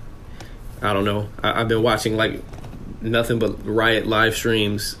I don't know. I've been watching nothing but riot live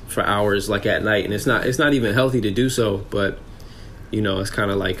streams for hours, like at night, and it's not even healthy to do so. But you know, it's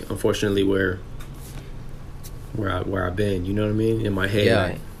kind of like, unfortunately, where I've been. You know what I mean? In my head.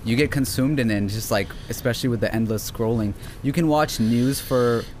 Yeah. You get consumed in it, and just like, especially with the endless scrolling, you can watch news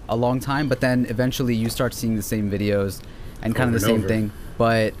for a long time, but then eventually you start seeing the same videos and kind of the same thing.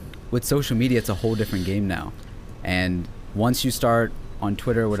 But with social media, it's a whole different game now. And once you start on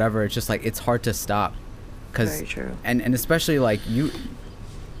Twitter or whatever, it's just like, it's hard to stop. Very true. And especially like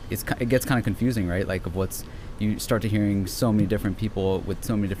it gets kind of confusing, right? Like you start to hearing so many different people with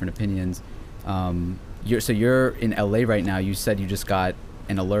so many different opinions. You're in LA right now. You said you just got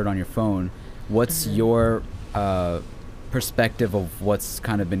an alert on your phone. What's your perspective of what's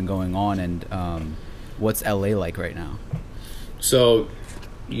kind of been going on, and what's LA like right now? So,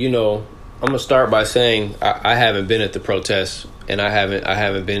 you know, I'm gonna start by saying I haven't been at the protests, and I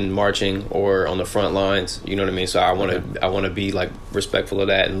haven't been marching or on the front lines. You know what I mean? So I want to be like respectful of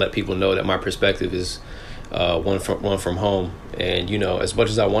that and let people know that my perspective is one from home. And you know, as much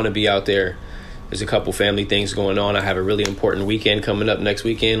as I want to be out there, there's a couple family things going on. I have a really important weekend coming up next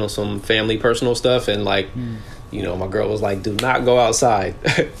weekend on some family personal stuff, and like, you know, my girl was like, "Do not go outside.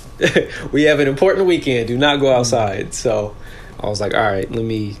 We have an important weekend. Do not go outside." So I was like, "All right, let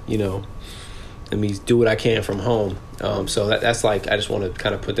me do what I can from home." So that's like, I just want to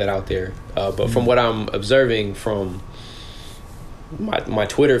kind of put that out there. But from what I'm observing from my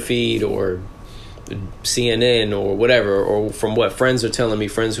Twitter feed or CNN or whatever, or from what friends are telling me,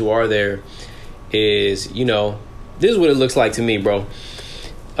 friends who are there, is, you know, this is what it looks like to me, bro.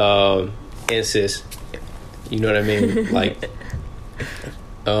 And sis, you know what I mean? Like,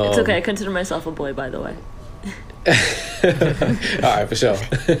 it's okay. I consider myself a boy, by the way. All right, for sure.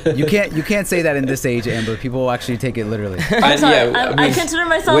 You can't say that in this age, Amber. People will actually take it literally. I'm sorry. I consider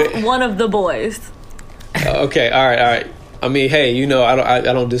myself one of the boys. Okay, all right. I mean, hey, you know, I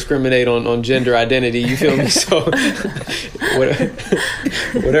don't discriminate on gender identity. You feel me? So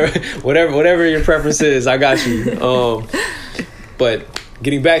whatever your preference is, I got you. But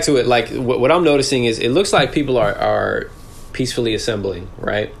getting back to it, like what I'm noticing is, it looks like people are peacefully assembling,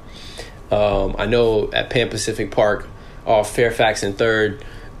 right? I know at Pan Pacific Park off Fairfax and 3rd,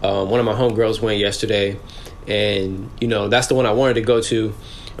 one of my homegirls went yesterday, and you know, that's the one I wanted to go to.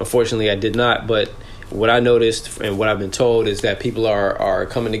 Unfortunately, I did not, but what I noticed and what I've been told is that people are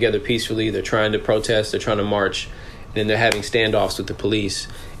coming together peacefully. They're trying to protest, they're trying to march, and then they're having standoffs with the police.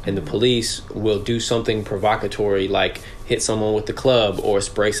 And the police will do something provocatory, like hit someone with the club, or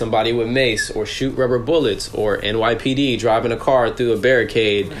spray somebody with mace, or shoot rubber bullets, or NYPD driving a car through a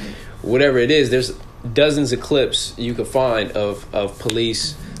barricade. Whatever it is, there's dozens of clips you could find of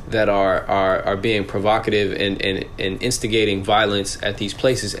police that are being provocative and instigating violence at these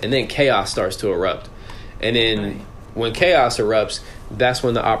places, and then chaos starts to erupt. And then when chaos erupts, that's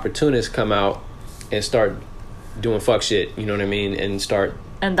when the opportunists come out and start doing fuck shit, you know what I mean? And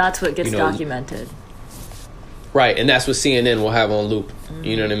that's what gets documented. Right, and that's what CNN will have on loop,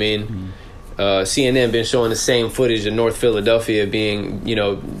 you know what I mean? CNN been showing the same footage of North Philadelphia being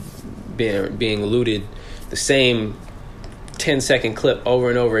looted, the same 10-second clip over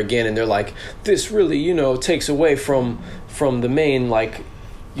and over again, and they're like, this really, you know, takes away from the main, like,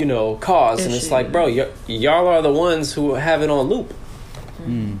 you know, cause. Issue. And it's like, bro, y'all are the ones who have it on loop.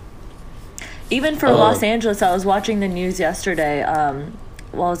 Even for Los Angeles, I was watching the news yesterday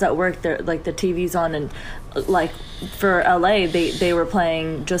while I was at work. There, like, the TV's on, and like for LA, they were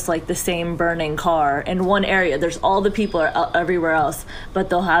playing just like the same burning car in one area. There's all the people are everywhere else, but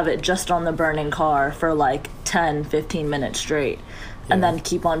they'll have it just on the burning car for like 10-15 minutes straight, and then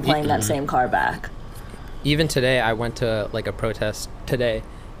keep on playing that same car back. Even today, I went to like a protest today,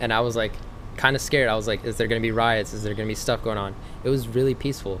 and I was like kind of scared. I was like, is there going to be riots? Is there going to be stuff going on? It was really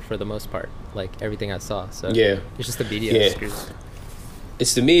peaceful for the most part, like everything I saw. So yeah, it's just the media. Yeah.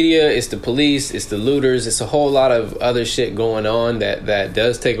 It's the media, it's the police, it's the looters, it's a whole lot of other shit going on that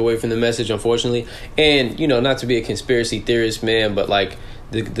does take away from the message, unfortunately. And, you know, not to be a conspiracy theorist, man, but like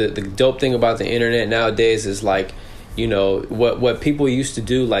the dope thing about the internet nowadays is like, you know, what people used to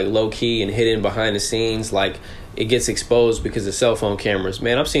do, like low key and hidden behind the scenes, like it gets exposed because of cell phone cameras.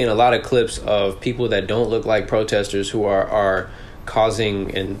 Man, I'm seeing a lot of clips of people that don't look like protesters who are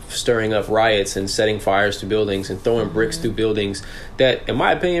causing and stirring up riots and setting fires to buildings and throwing bricks through buildings that, in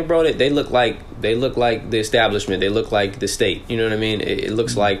my opinion, bro, they look like the establishment. They look like the state. You know what I mean? It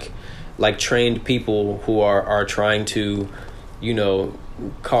looks like trained people who are trying to, you know,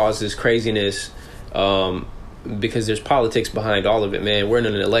 cause this craziness because there's politics behind all of it, man. We're in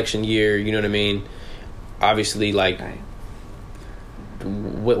an election year. You know what I mean? Obviously, like,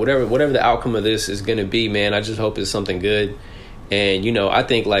 whatever the outcome of this is gonna be, man, I just hope it's something good. And you know, I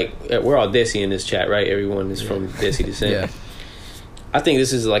think like we're all Desi in this chat, right? Everyone is from Desi descent. Yeah. I think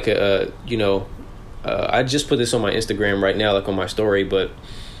this is like I just put this on my Instagram right now, like on my story, but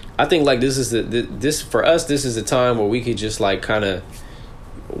I think like this is this for us, this is a time where we could just like kind of,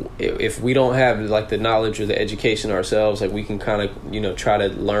 if we don't have like the knowledge or the education ourselves, like we can kind of, you know, try to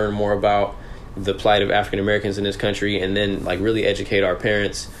learn more about the plight of African Americans in this country, and then like really educate our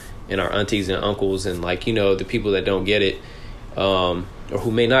parents and our aunties and uncles and like, you know, the people that don't get it, or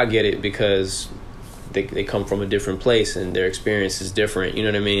who may not get it because they come from a different place and their experience is different, you know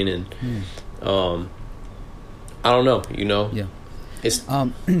what I mean? And I don't know, you know. Yeah. It's I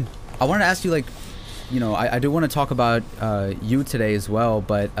wanted to ask you, like, you know, I do want to talk about you today as well,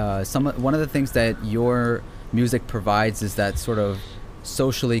 but one of the things that your music provides is that sort of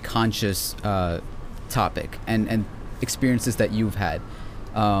socially conscious topic and experiences that you've had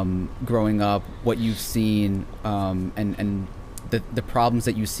growing up, what you've seen, and the problems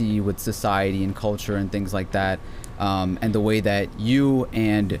that you see with society and culture and things like that, and the way that you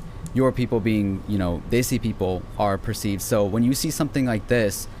and your people, being, you know, Desi people, are perceived. So when you see something like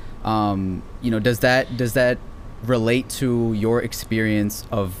this, you know, does that relate to your experience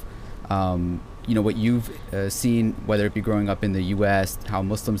of, you know, what you've seen, whether it be growing up in the U.S., how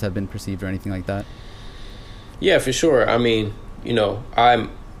Muslims have been perceived or anything like that? Yeah, for sure. I mean, you know, I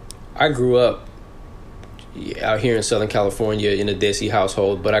grew up out here in Southern California in a Desi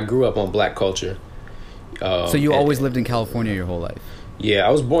household, but I grew up on black culture. So you always lived in California your whole life? Yeah,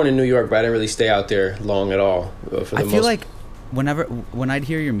 I was born in New York, but I didn't really stay out there long at all. I feel like when I'd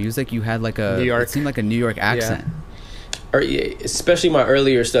hear your music, you had like New York. It seemed like a New York accent. Or, especially my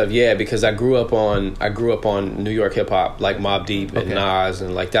earlier stuff, yeah, because I grew up on New York hip hop, like Mobb Deep and Nas,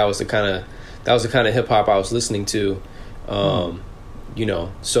 and like that was the kind of hip hop I was listening to, you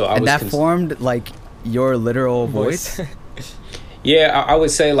know. So formed like your literal voice. Yeah, I would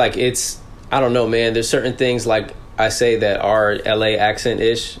say like I don't know, man. There's certain things like I say that are LA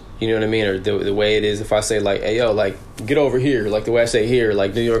accent-ish, you know what I mean? Or the way it is, if I say like, hey, yo, like, get over here, like the way I say here,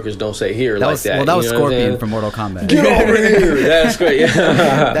 like New Yorkers don't say here that. Well, that was Scorpion from Mortal Kombat. Get over here! That's great,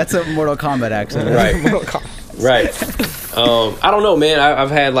 yeah. That's a Mortal Kombat accent. Right. Right. I don't know, man.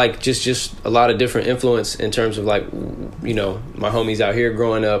 I've had like just a lot of different influence in terms of like, you know, my homies out here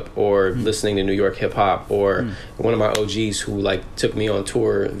growing up, or listening to New York hip hop, or one of my OGs who like took me on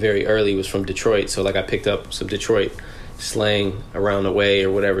tour very early was from Detroit, so like I picked up some Detroit slang around the way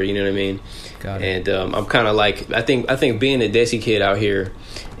or whatever, you know what I mean? Got it. And I'm kind of like, I think being a Desi kid out here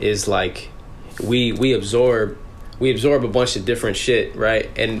is like we absorb a bunch of different shit, right?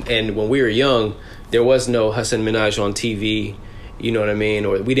 And when we were young, there was no Hasan Minhaj on TV, you know what I mean?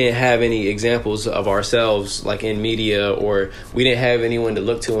 Or we didn't have any examples of ourselves like in media, or we didn't have anyone to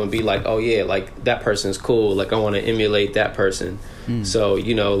look to and be like, oh yeah, like that person's cool, like I want to emulate that person. So,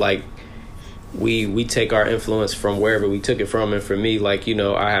 you know, like we take our influence from wherever we took it from. And for me, like, you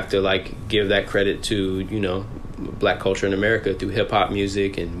know, I have to like give that credit to, you know, black culture in America through hip hop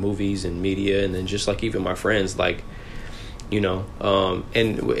music and movies and media, and then just like even my friends, like, you know,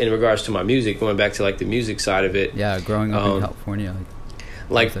 and in regards to my music, going back to like the music side of it. Yeah, growing up in California,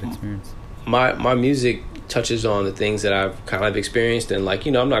 like that experience. My music touches on the things that I've kind of experienced, and like,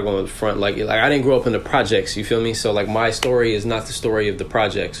 you know, I'm not going to front like I didn't grow up in the projects, you feel me? So like my story is not the story of the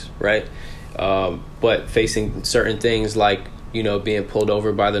projects, right? But facing certain things like, you know, being pulled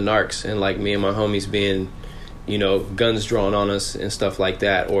over by the narcs, and like me and my homies being, you know, guns drawn on us and stuff like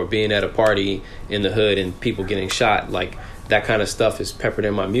that, or being at a party in the hood and people getting shot, like that kind of stuff is peppered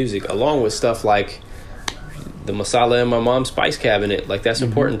in my music, along with stuff like the masala in my mom's spice cabinet. Like that's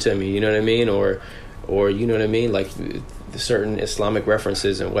important to me, you know what I mean? Or you know what I mean? Like the certain Islamic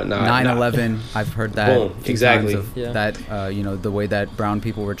references and whatnot. 9/11, I've heard that. Boom, exactly. That, you know, the way that brown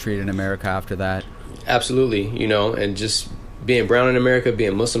people were treated in America after that. Absolutely, you know, and just being brown in America,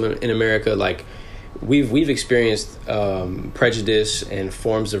 being Muslim in America, like we've experienced prejudice and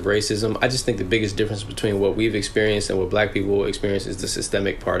forms of racism. I just think the biggest difference between what we've experienced and what black people experience is the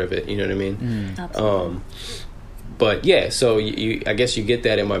systemic part of it, you know what I mean? Absolutely. But yeah, so I guess you get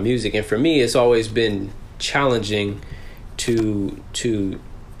that in my music, and for me it's always been challenging to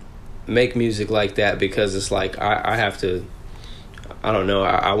make music like that, because it's like I have to, I don't know,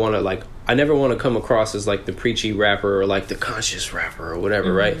 I want to like, I never want to come across as like the preachy rapper or like the conscious rapper or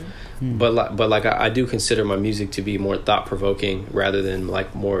whatever, right? But like I do consider my music to be more thought-provoking rather than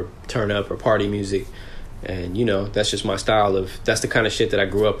like more turn up or party music. And you know, that's just my style that's the kind of shit that I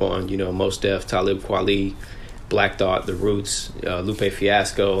grew up on, you know, Mos Def, Talib Kweli, Black Thought, The Roots, Lupe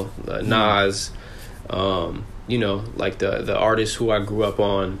Fiasco, Nas, you know, like the artists who I grew up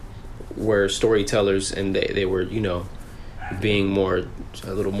on were storytellers, and they were, you know, being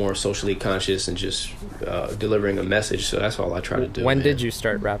a little more socially conscious and just delivering a message. So that's all I try to do. When did you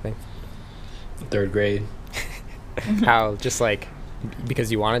start rapping? 3rd grade. How, just like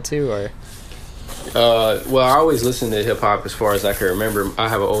because you wanted to, or? Well, I always listened to hip hop as far as I can remember. I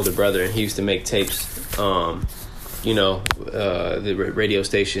have an older brother, and he used to make tapes. You know, the radio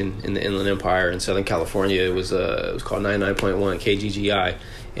station in the Inland Empire in Southern California, it was called 99.1 KGGI,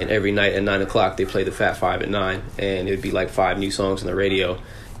 and every night at 9 o'clock they played the Fat Five at 9, and it would be like 5 new songs on the radio.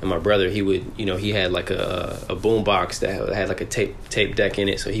 And my brother, he would, you know, he had like a boom box that had like a tape deck in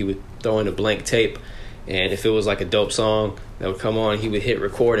it, so he would throw in a blank tape, and if it was like a dope song that would come on, he would hit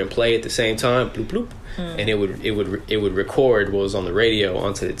record and play at the same time, bloop bloop, and it would record what was on the radio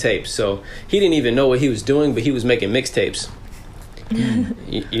onto the tape. So he didn't even know what he was doing, but he was making mixtapes.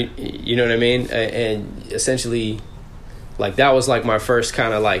 You know what I mean? And essentially, like, that was like my first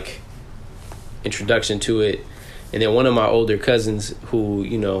kind of like introduction to it. And then one of my older cousins, who,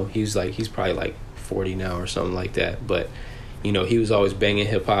 you know, he's probably like 40 now or something like that, but, you know, he was always banging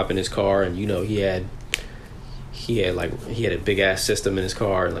hip hop in his car, and, you know, he had a big ass system in his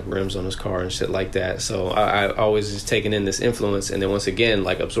car and like rims on his car and shit like that. So I always just taking in this influence, and then once again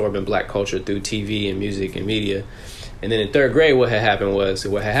like absorbing black culture through TV and music and media. And then in 3rd grade, what had happened was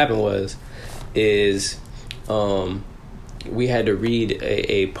we had to read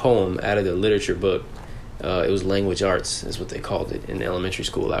a poem out of the literature book. It was language arts is what they called it in elementary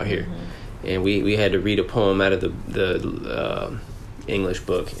school out here. And we had to read a poem out of the English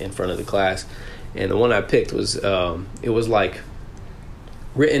book in front of the class. And the one I picked was, it was like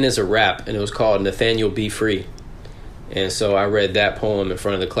written as a rap, and it was called Nathaniel Be Free. And so I read that poem in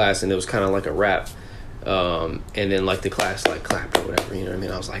front of the class, and it was kind of like a rap. And then like the class like clapped or whatever, you know what I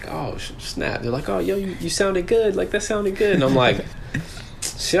mean? I was like, oh, snap. They're like, oh, yo, you sounded good. Like, that sounded good. And I'm like,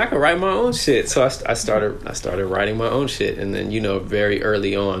 shit, I can write my own shit. So I started writing my own shit. And then, you know, very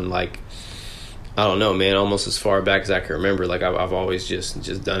early on, like, I don't know, man, almost as far back as I can remember, like I've always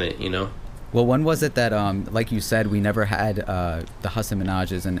just done it, you know? Well, when was it that, like you said, we never had the Hassan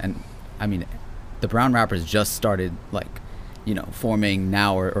Minaj's, and I mean, the brown rappers just started, like, you know, forming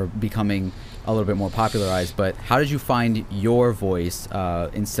now or becoming a little bit more popularized. But how did you find your voice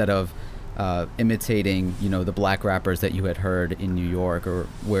instead of imitating, you know, the black rappers that you had heard in New York or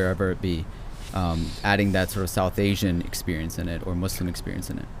wherever it be, adding that sort of South Asian experience in it or Muslim experience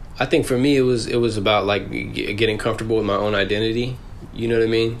in it? I think for me, it was about like getting comfortable with my own identity. You know what I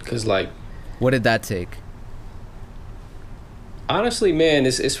mean? Because like, what did that take? Honestly, man,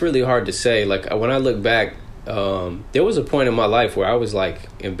 it's really hard to say. Like, when I look back, there was a point in my life where I was like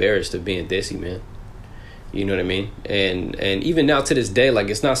embarrassed of being Desi, man. You know what I mean? And even now to this day, like,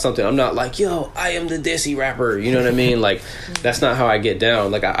 it's not something I'm not like, yo, I am the Desi rapper. You know what I mean? Like, that's not how I get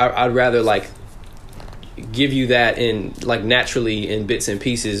down. Like, I'd rather like give you that in like naturally in bits and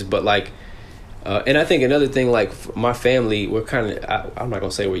pieces, but like. And I think another thing, like, my family, we're kind of, I'm not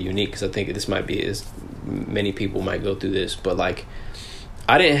going to say we're unique, because I think this might be, as many people might go through this, but, like,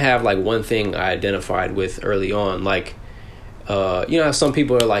 I didn't have, like, one thing I identified with early on. Like, you know how some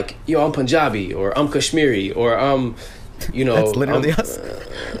people are like, yo, I'm Punjabi, or I'm Kashmiri, or I'm, you know. That's literally us.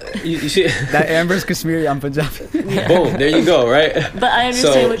 You see? That Amber's Kashmiri, I'm Punjabi. Yeah. Boom, there you go, right? But I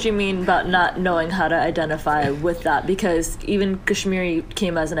understand what you mean about not knowing how to identify with that, because even Kashmiri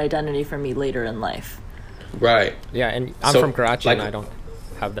came as an identity for me later in life. Right. Yeah, and I'm from Karachi, like, and I don't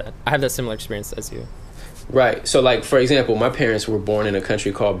have that. I have that similar experience as you. Right. So, like, for example, my parents were born in a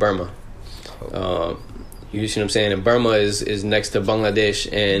country called Burma. You see what I'm saying? And Burma is next to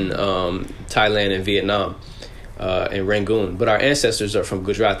Bangladesh and Thailand and Vietnam. And Rangoon, but our ancestors are from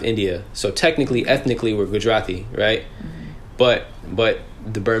Gujarat, India. So technically, ethnically, we're Gujarati, right? But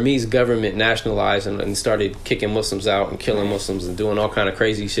the Burmese government nationalized and started kicking Muslims out and killing Muslims and doing all kind of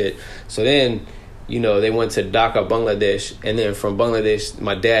crazy shit. So then, you know, they went to Dhaka, Bangladesh, and then from Bangladesh,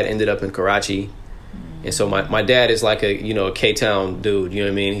 my dad ended up in Karachi. And so my dad is like a, you know, a K-Town dude, you know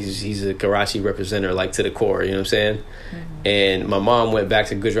what I mean? He's a Karachi representative, like, to the core, you know what I'm saying? And my mom went back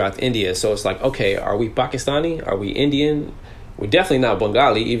to Gujarat, India. So it's like, okay, are we Pakistani? Are we Indian? We're definitely not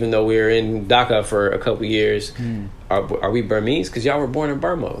Bengali, even though we were in Dhaka for a couple years. Are we Burmese? Because y'all were born in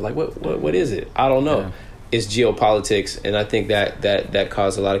Burma. Like, what is it? I don't know. Yeah. It's geopolitics, and I think that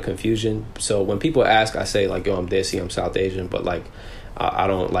caused a lot of confusion. So when people ask, I say, like, yo, I'm Desi, I'm South Asian, but, like, I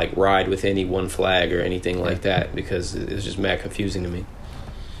don't, like, ride with any one flag or anything like that, because it's just mad confusing to me.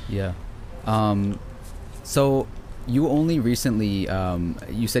 Yeah. So you only recently,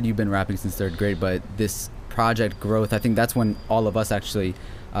 you said you've been rapping since 3rd grade, but this project Growth, I think that's when all of us actually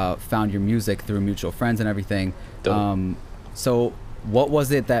found your music through mutual friends and everything. So what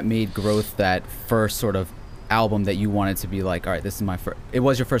was it that made Growth that first sort of album that you wanted to be like, all right, this is my first? It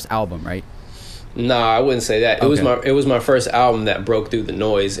was your first album, right? No, I wouldn't say that. It was my first album that broke through the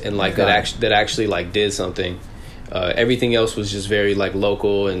noise and like that actually like did something. Everything else was just very like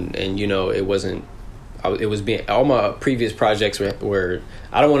local and you know, it wasn't. It was being, all my previous projects were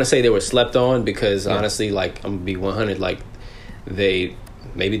I don't want to say they were slept on, because honestly, like, I'm gonna be 100, like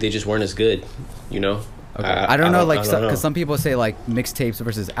maybe they just weren't as good, you know. Okay. I don't know, like, because some people say like mixtapes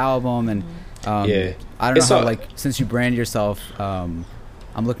versus album, and I don't know how, like, since you brand yourself, I'm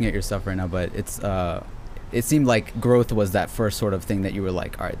looking at your stuff right now, but it seemed like Growth was that first sort of thing that you were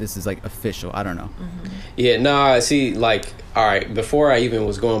like, all right, this is like official. I don't know. Yeah, nah, see, like, all right, before I even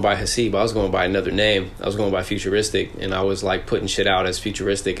was going by Hasib, I was going by another name. I was going by Futuristic, and I was like putting shit out as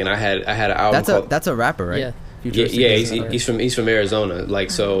Futuristic, and I had an album. That's a rapper, right? Yeah. He's from Arizona.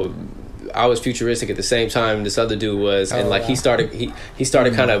 Like, so I was Futuristic at the same time this other dude was, and like he started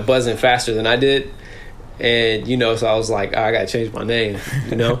kind of buzzing faster than I did. And, you know, so I was like, I gotta change my name,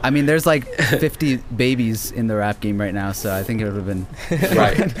 you know. I mean, there's like 50 babies in the rap game right now, so I think it would have been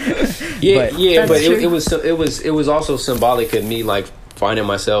right. But it was also symbolic of me like finding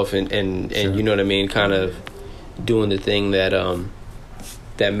myself and you know what I mean, kind of doing the thing that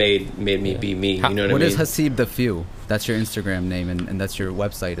that made me be me. You know what I mean? What is Hasib the Few? That's your Instagram name, and that's your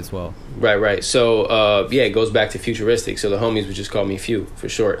website as well. Right. So it goes back to Futuristic. So the homies would just call me Few for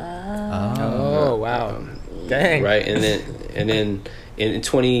short. Oh wow. Dang. Right, and then in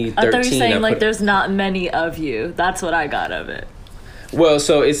 2013, I thought you were saying like there's not many of you. That's what I got of it. Well,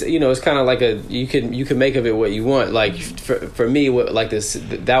 so it's, you know, it's kind of like you can make of it what you want. Like for me, like this,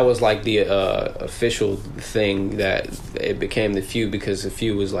 that was like the official thing that it became the Few, because the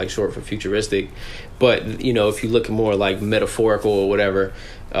Few was like short for Futuristic. But, you know, if you look more like metaphorical or whatever,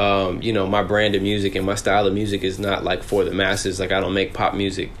 you know, my brand of music and my style of music is not like for the masses. Like, I don't make pop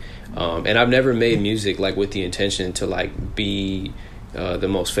music, and I've never made music like with the intention to like be the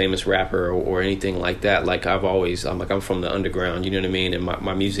most famous rapper or anything like that. Like, I'm from the underground, you know what I mean? And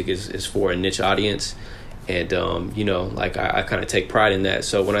my music is for a niche audience. And, you know, like I kind of take pride in that.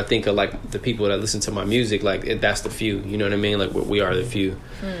 So when I think of like the people that listen to my music, like that's the Few, you know what I mean? Like we are the Few,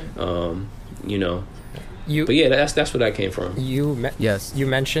 you know. But yeah, that's where that came from. Yes. You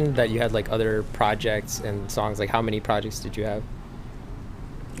mentioned that you had like other projects and songs. Like, how many projects did you have?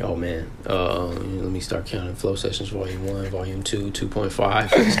 Oh man, let me start counting. Flow Sessions Volume 1, Volume 2,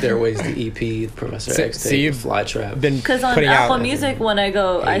 2.5, Stairways to EP, Professor X Tape, Fly Trap. Because on Apple Music, when I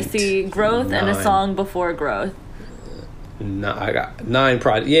go, 8, I see Growth 9, and a song before Growth. No, I got 9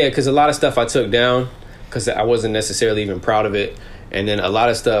 projects. Yeah, because a lot of stuff I took down because I wasn't necessarily even proud of it, and then a lot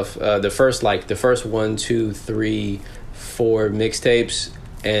of stuff. The first 1, 2, 3, 4 mixtapes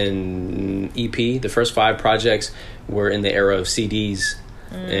and EP. The first 5 projects were in the era of CDs.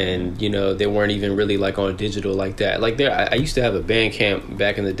 And, you know, they weren't even really like on digital like that. Like, I used to have a Bandcamp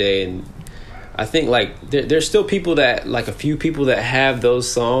back in the day, and I think like there's still people that, like, a few people that have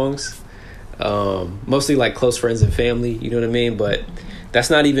those songs, mostly like close friends and family, you know what I mean? But that's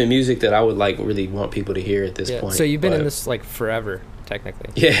not even music that I would like really want people to hear at this point. So you've been in this like forever, technically.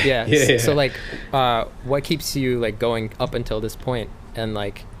 Yeah. So like, what keeps you like going up until this point and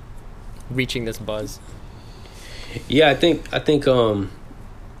like reaching this buzz? Yeah, I think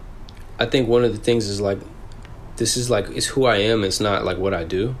one of the things is like, this is like, it's who I am. It's not like what I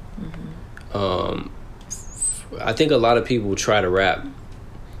do. I think a lot of people try to rap,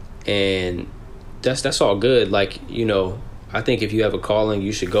 and that's all good. Like, you know, I think if you have a calling,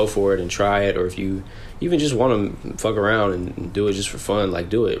 you should go for it and try it. Or if you even just want to fuck around and do it just for fun, like,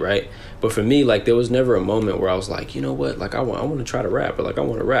 do it, right? But for me, like, there was never a moment where I was like, you know what, like, I want to try to rap, or like, I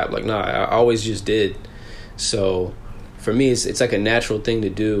want to rap. Like, nah, I always just did. So for me, it's like a natural thing to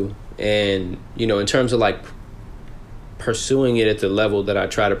do. And, you know, in terms of like pursuing it at the level that I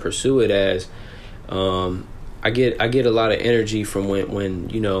try to pursue it as, I get a lot of energy from when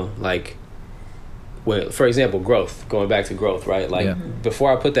you know, like, when, for example, Growth, going back to Growth, right? Like,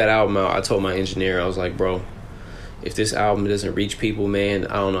 before I put that album out, I told my engineer, I was like, bro, if this album doesn't reach people, man,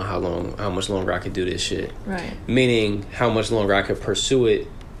 I don't know how much longer I could do this shit. Right. Meaning how much longer I could pursue it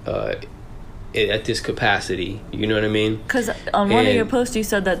at this capacity, you know what I mean? Because on one of your posts you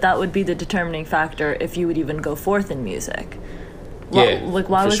said that would be the determining factor if you would even go forth in music.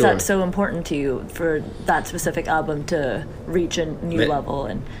 Why was that so important to you for that specific album to reach a new level?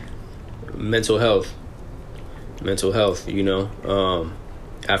 And mental health, you know.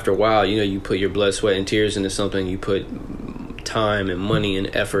 After a while, you know, you put your blood, sweat, and tears into something, you put time and money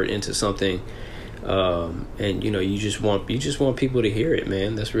and effort into something, And you just want people to hear it,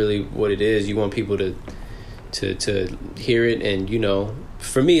 man. That's really what it is. You want people to hear it. And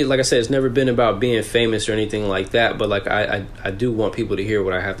for me, like I said, it's never been about being famous or anything like that, but like I do want people to hear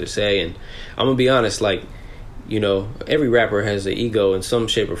what I have to say. And I'm gonna be honest, like, every rapper has an ego in some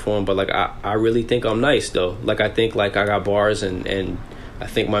shape or form, but like I really think I'm nice though. Like I think like I got bars, and I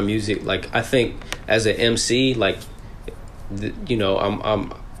think my music, like I think as an MC, like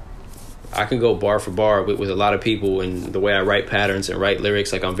I can go bar for bar with a lot of people, and the way I write patterns and write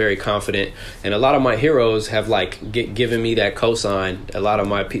lyrics, like I'm very confident. And a lot of my heroes have like given me that cosign. A lot of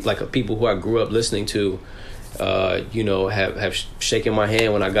my people who I grew up listening to, have shaken my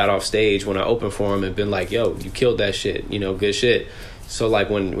hand when I got off stage, when I opened for them, and been like, yo, you killed that shit, good shit. So like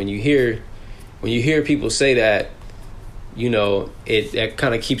when you hear people say that, that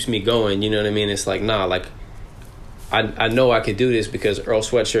kind of keeps me going. You know what I mean? It's like, nah, like I know I could do this because Earl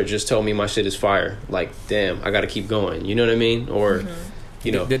Sweatshirt just told me my shit is fire. Like, damn, I got to keep going. You know what I mean? Or,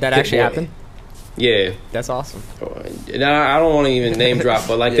 Did that actually happen? Yeah. That's awesome. Now, I don't want to even name drop,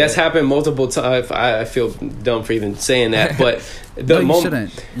 but like that's happened multiple times. I feel dumb for even saying that, but you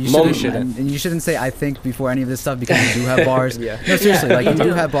shouldn't. You shouldn't. And you shouldn't say I think before any of this stuff, because you do have bars. Yeah. No, seriously, like you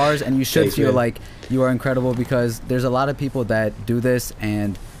do have bars, and you should Thanks, feel man. like you are incredible, because there's a lot of people that do this,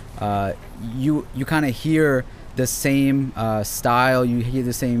 and you kind of hear the same style, you hear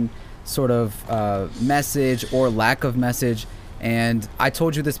the same sort of message or lack of message. And I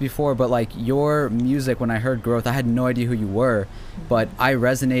told you this before, but like your music, when I heard Growth, I had no idea who you were, but I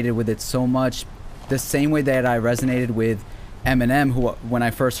resonated with it so much, the same way that I resonated with Eminem, who when I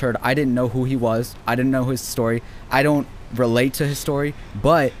first heard, I didn't know who he was, I didn't know his story, I don't relate to his story,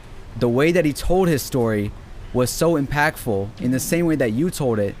 but the way that he told his story was so impactful, in the same way that you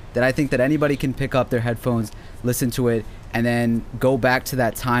told it, that I think that anybody can pick up their headphones, listen to it, and then go back to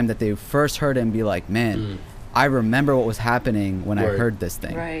that time that they first heard it and be like, man, I remember what was happening when I heard this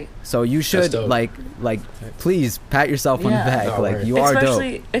thing. Right. So you should like please pat yourself on the back. No, like you are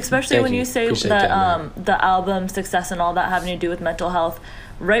dope. Especially Thank when you. you say Appreciate that, that, the album success and all that having to do with mental health.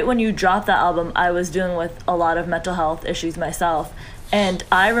 Right when you dropped that album, I was dealing with a lot of mental health issues myself, and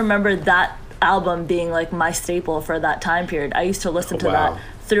I remember that album being like my staple for that time period. I used to listen to that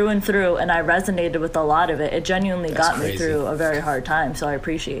through and through, and I resonated with a lot of it. It genuinely got me through a very hard time, so I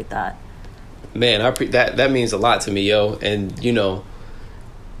appreciate that. Man, that means a lot to me, yo. And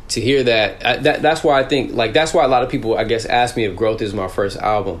to hear that, that's why I think, like, that's why a lot of people, I guess, ask me if Growth is my first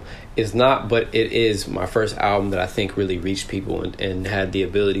album. It's not, but it is my first album that I think really reached people and had the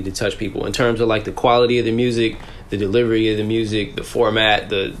ability to touch people in terms of like the quality of the music, the delivery of the music, the format,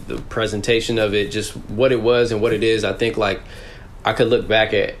 the presentation of it, just what it was and what it is. I think like I could look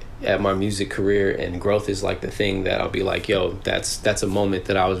back at my music career, and Growth is like the thing that I'll be like, yo, that's a moment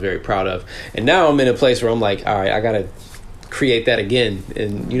that I was very proud of. And now I'm in a place where I'm like, all right, I gotta create that again,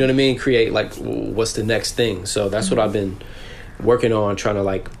 and you know what I mean, create like what's the next thing. So that's what I've been working on, trying to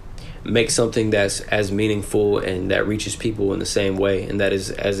like make something that's as meaningful and that reaches people in the same way and that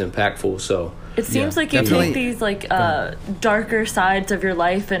is as impactful. So it seems like you definitely take these like darker sides of your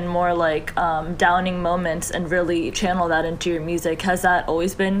life and more like downing moments and really channel that into your music. Has that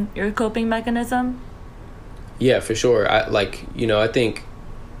always been your coping mechanism? Yeah, for sure. I think,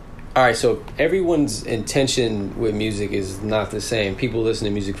 all right, so everyone's intention with music is not the same. People listen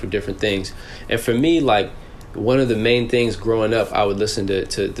to music for different things. And for me, like, one of the main things growing up, I would listen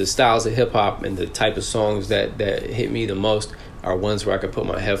to the styles of hip hop, and the type of songs that hit me the most are ones where I could put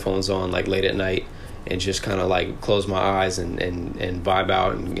my headphones on like late at night and just kind of like close my eyes and vibe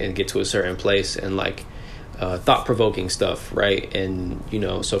out and get to a certain place, and like thought-provoking stuff, right? And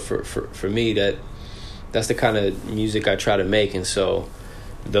so for me, that's the kind of music I try to make. And so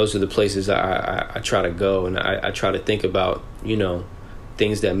those are the places I try to go, and I try to think about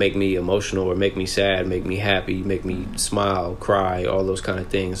things that make me emotional or make me sad, make me happy, make me smile, cry, all those kind of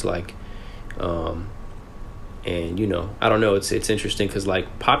things. Like and I don't know, it's interesting because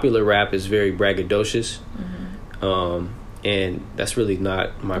like popular rap is very braggadocious, and that's really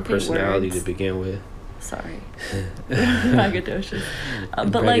not my personality to begin with. Sorry. Braggadocious.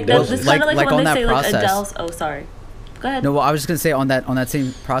 But like that's kind of like when they say like Adele's. Oh, sorry. Go ahead. No, well, I was just gonna say on that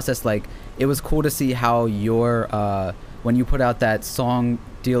same process, like it was cool to see how your when you put out that song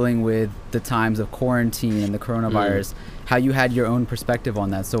dealing with the times of quarantine and the coronavirus, how you had your own perspective on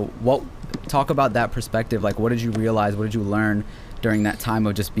that. So talk about that perspective. Like, what did you realize? What did you learn during that time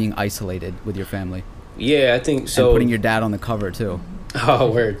of just being isolated with your family? Yeah, I think so. And putting your dad on the cover too.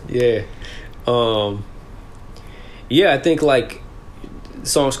 Oh, word. Yeah. Yeah, I think like the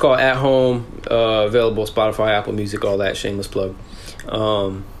song's called At Home, available Spotify, Apple Music, all that, shameless plug.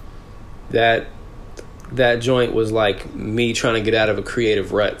 That that joint was like me trying to get out of a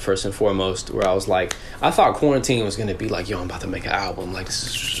creative rut first and foremost, where I was like, I thought quarantine was gonna be like, yo, I'm about to make an album, like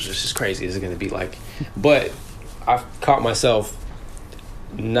this is crazy, this is gonna be like, but I caught myself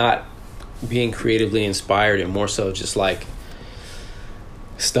not being creatively inspired and more so just like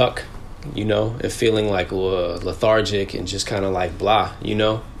stuck, you know, and feeling like lethargic and just kind of like blah, you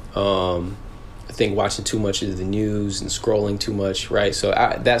know. I think watching too much of the news and scrolling too much, right? So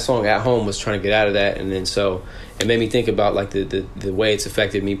that song At Home was trying to get out of that, and then so it made me think about like the way it's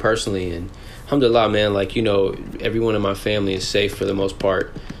affected me personally. And alhamdulillah, man, like, you know, everyone in my family is safe for the most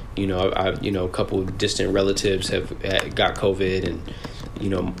part. You know, I you know, a couple of distant relatives got COVID, and you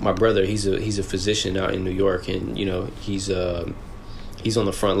know, my brother, he's a physician out in New York, and you know, he's on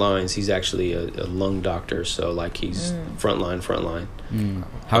the front lines. He's actually a lung doctor, so like he's frontline.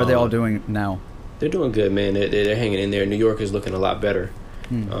 How are they all doing now? They're doing good, man. They're hanging in there. New York is looking a lot better.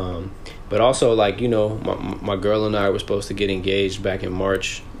 But also, like, you know, my girl and I were supposed to get engaged back in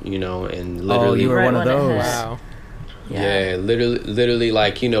March, you know, and literally... Oh, you were one of those. Wow. Yeah, literally,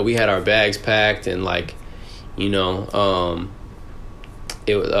 like, you know, we had our bags packed, and like, you know,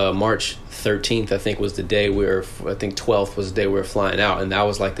 it was March 13th, I think, was the day I think 12th was the day we were flying out, and that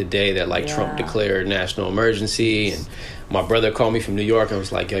was like the day that like Trump declared national emergency. And my brother called me from New York and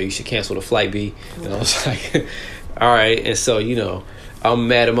was like, yo, you should cancel the flight, B. And I was like, all right. And so, you know, I'm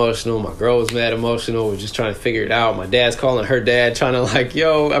mad emotional. My girl was mad emotional. We're just trying to figure it out. My dad's calling her dad, trying to like,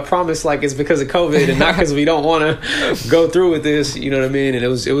 yo, I promise, like, it's because of COVID and not because we don't want to go through with this. You know what I mean? And it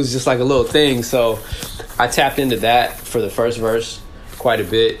was just like a little thing. So I tapped into that for the first verse quite a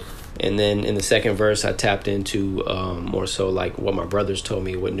bit. And then in the second verse, I tapped into more so like what my brothers told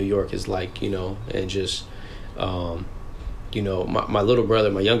me, what New York is like, you know, and just, you know, my little brother,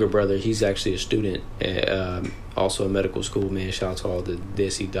 my younger brother, he's actually a student, also in medical school, man. Shout out to all the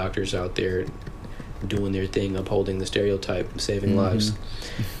DSC doctors out there doing their thing, upholding the stereotype, saving lives.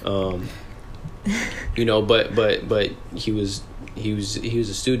 You know, but he was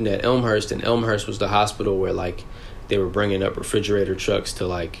a student at Elmhurst, and Elmhurst was the hospital where like they were bringing up refrigerator trucks to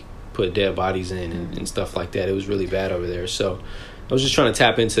like put dead bodies in and stuff like that. It was really bad over there. So I was just trying to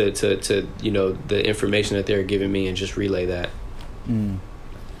tap into to you know, the information that they're giving me and just relay that.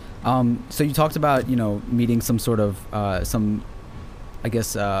 So you talked about, you know, meeting some sort of some, I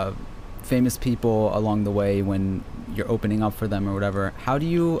guess, famous people along the way when you're opening up for them or whatever. How do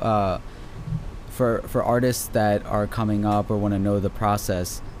you, for artists that are coming up or want to know the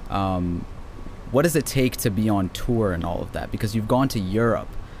process, what does it take to be on tour and all of that? Because you've gone to Europe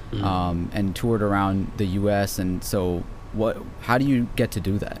and toured around the U.S. and so how do you get to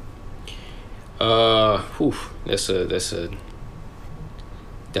do that?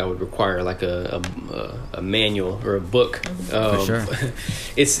 That would require like a manual or a book. For sure.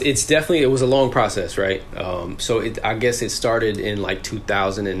 It's definitely, it was a long process, right? So I guess it started in like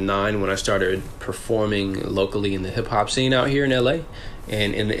 2009 when I started performing locally in the hip hop scene out here in LA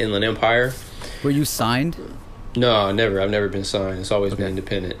and in the Inland Empire. Were you signed? No, never. I've never been signed. It's always been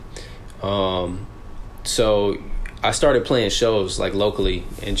independent. So I started playing shows like locally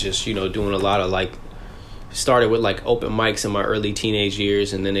and just, you know, doing a lot of like, started with like open mics in my early teenage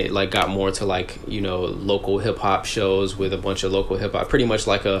years, and then it like got more to like, you know, local hip hop shows with a bunch of local hip hop. Pretty much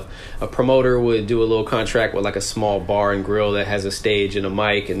like a promoter would do a little contract with like a small bar and grill that has a stage and a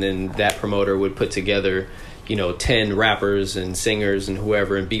mic, and then that promoter would put together, you know, 10 rappers and singers and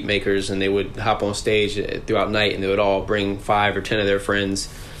whoever and beat makers, and they would hop on stage throughout night, and they would all bring 5 or 10 of their friends,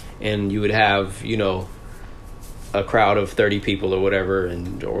 and you would have, you know, a crowd of 30 people or whatever,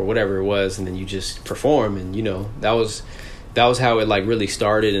 or whatever it was, and then you just perform. And you know, that was how it like really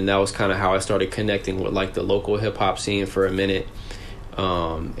started, and that was kind of how I started connecting with like the local hip hop scene for a minute,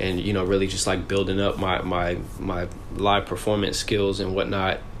 and you know, really just like building up my live performance skills and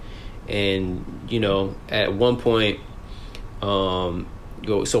whatnot. And you know, at one point, so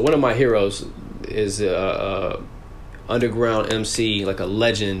one of my heroes is a underground MC, like a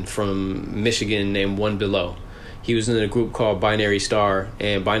legend from Michigan named One Below. He was in a group called Binary Star,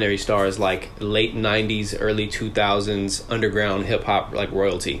 and Binary Star is like late 90s, early 2000s underground hip hop like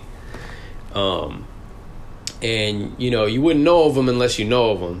royalty. And you know, you wouldn't know of him unless you know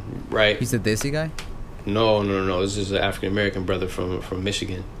of him, right? He's a Desi guy? No. This is an African American brother from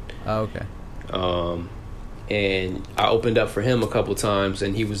Michigan. Oh, okay. And I opened up for him a couple times,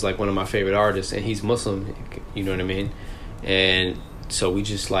 and he was like one of my favorite artists, and he's Muslim, you know what I mean? And so we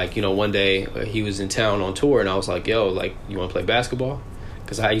just like, you know, one day he was in town on tour, and I was like, yo, like, you want to play basketball?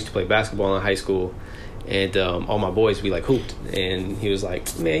 Because I used to play basketball in high school, and all my boys, we like hooped. And he was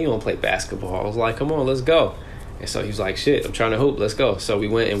like, man, you want to play basketball? I was like, come on, let's go. And so he was like, shit, I'm trying to hoop, let's go. So we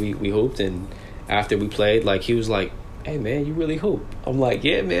went and we hooped, and after we played, like he was like, "Hey man, you really hoop." I'm like,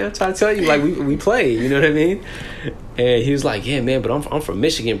 "Yeah man, I'm trying to tell you, like we play, you know what I mean?" And he was like, "Yeah man, but I'm from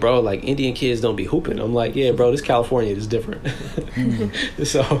Michigan, bro. Like Indian kids don't be hooping." I'm like, "Yeah bro, this California is different."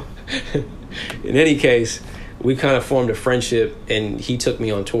 So in any case, we kind of formed a friendship, and he took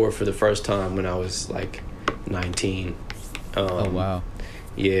me on tour for the first time when I was like 19. Oh wow.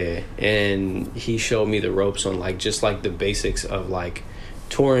 Yeah, and he showed me the ropes on like just like the basics of like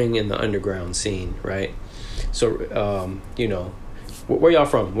touring in the underground scene, right? So you know, where y'all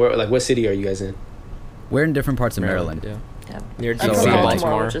from? Where, like, what city are you guys in? We're in different parts of Maryland. Yeah. Near I'm DC, from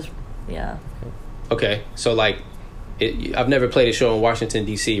Baltimore. which is, yeah. Okay, so like I've never played a show in Washington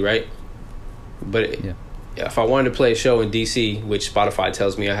DC, right? But if I wanted to play a show in DC, which Spotify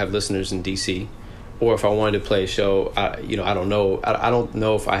tells me I have listeners in DC, or if I wanted to play a show, you know, I don't know. I don't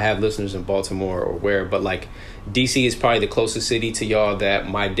know if I have listeners in Baltimore or where, but like DC is probably the closest city to y'all that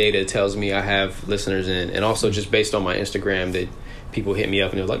my data tells me I have listeners in, and also just based on my Instagram that people hit me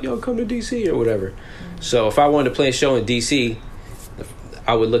up and they're like, "Yo, come to DC" or whatever. So if I wanted to play a show in DC,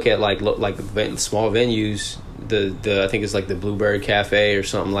 I would look at like small venues. The I think it's like the Bluebird Cafe or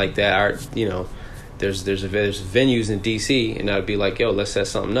something like that. You know, there's venues in DC, and I'd be like, "Yo, let's set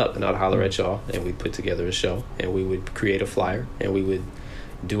something up," and I'd holler at y'all, and we'd put together a show, and we would create a flyer, and we would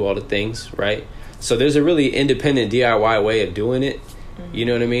do all the things, right? So there's a really independent DIY way of doing it. You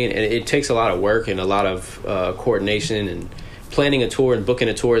know what I mean? And it takes a lot of work and a lot of coordination, and planning a tour and booking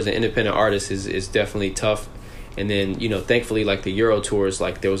a tour as an independent artist is definitely tough. And then, you know, thankfully, like the Euro tours,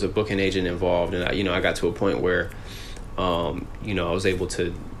 like there was a booking agent involved, and I got to a point where, you know, I was able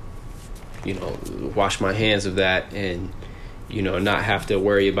to, you know, wash my hands of that, and, you know, not have to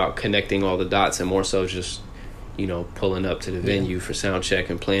worry about connecting all the dots, and more so just, you know, pulling up to the venue for sound check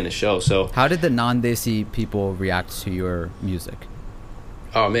and playing the show. So how did the non-Desi people react to your music?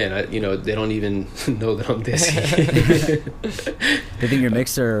 Oh man, you know, they don't even know that I'm Desi. They think you're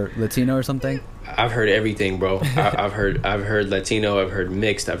mixed or Latino or something? I've heard everything, bro. I've heard Latino, I've heard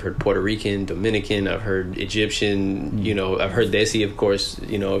mixed, I've heard Puerto Rican, Dominican, I've heard Egyptian, you know, I've heard Desi, of course.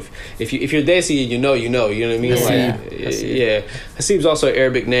 You know, if you're Desi, you know what I mean? Like, Hasib's also an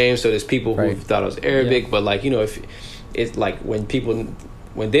Arabic name, so there's people who thought I was Arabic, but like, you know, if it's like when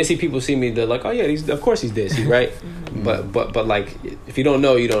Desi people see me, they're like, "Oh yeah, of course he's Desi," right? But like, if you don't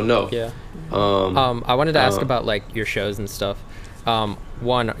know, you don't know. Yeah. I wanted to ask about like your shows and stuff.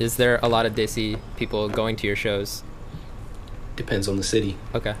 One, is there a lot of Desi people going to your shows? Depends on the city.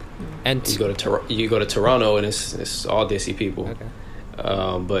 Okay. And you go to Toronto and it's all Desi people. Okay.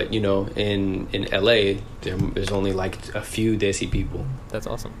 But you know, in LA, there's only like a few Desi people. That's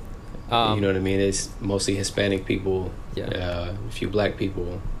awesome. You know what I mean? It's mostly Hispanic people, Yeah. A few black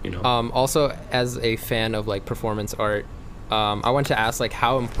people, you know. Also, as a fan of like performance art, I want to ask, like,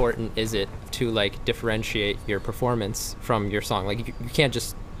 how important is it to like differentiate your performance from your song? Like, you can't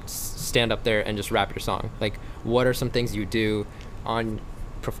just stand up there and just rap your song. Like, what are some things you do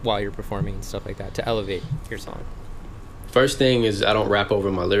while you're performing and stuff like that to elevate your song? First thing is I don't rap over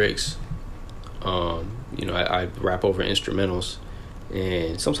my lyrics. You know, I rap over instrumentals.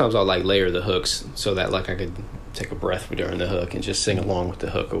 And sometimes I'll like layer the hooks so that like I could take a breath during the hook and just sing along with the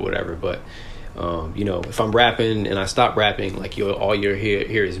hook or whatever. But you know, if I'm rapping and I stop rapping, like all you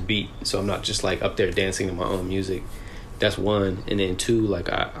hear is beat. So I'm not just like up there dancing to my own music. That's one. And then two, like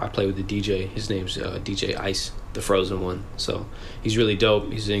I play with the DJ. His name's DJ Ice, the Frozen one. So he's really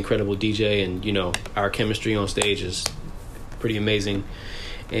dope. He's an incredible DJ, and you know, our chemistry on stage is pretty amazing.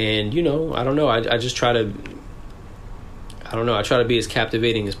 And you know, I don't know. I just try to. I try to be as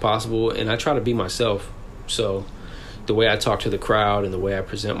captivating as possible, and I try to be myself. So the way I talk to the crowd and the way I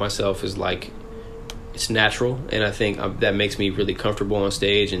present myself is like, it's natural, and I think that makes me really comfortable on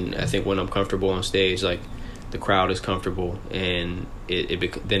stage. And I think when I'm comfortable on stage, like the crowd is comfortable, and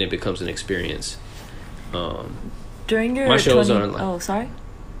then it becomes an experience. During your my shows 20, aren't like, oh sorry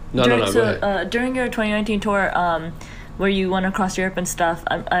no, go ahead. During your 2019 tour, where you went across Europe and stuff,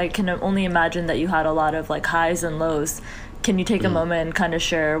 I can only imagine that you had a lot of like highs and lows. Can you take a moment and kind of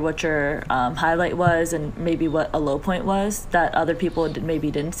share what your highlight was and maybe what a low point was that other people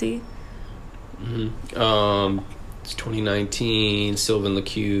maybe didn't see? It's 2019 Sylvan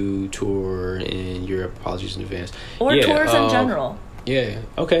LaCue tour in Europe. Apologies in advance. Or tours in general. Yeah.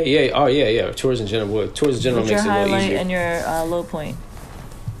 Okay. Yeah. Oh, yeah. Tours in general. Tours in general makes it a little easier. Your highlight and your low point.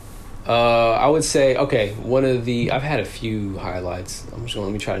 I would say, okay, I've had a few highlights.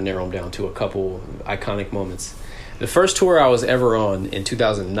 Let me try to narrow them down to a couple iconic moments. The first tour I was ever on in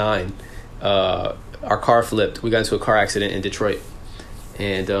 2009, our car flipped. We got into a car accident in Detroit,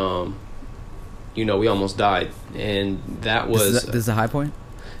 and you know, we almost died. And that was this is a high point.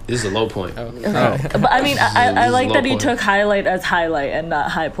 This is a low point. Oh. Okay. But I mean, I This is like low that he point. took highlight as highlight and not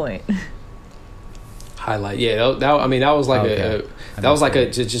high point. Highlight. Yeah, that was like Okay. that was like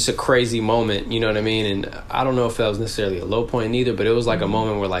just a crazy moment, you know what I mean? And I don't know if that was necessarily a low point either, but it was like a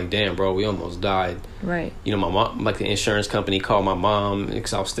moment where like, damn, bro, we almost died. Right. You know, my mom, like the insurance company called my mom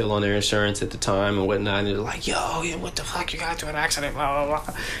because I was still on their insurance at the time and whatnot. And they're like, yo, yeah, what the fuck? You got into an accident, blah, blah,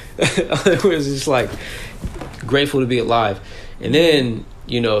 blah. It was just like grateful to be alive. And then,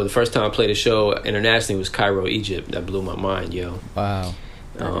 you know, the first time I played a show internationally was Cairo, Egypt. That blew my mind, yo. Wow.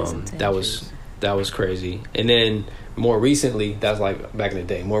 That was crazy. And then more recently, that's like back in the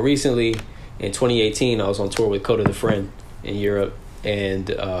day. More recently, in 2018, I was on tour with Coda the Friend in Europe,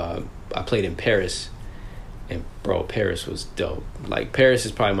 and I played in Paris. And bro, Paris was dope. Like Paris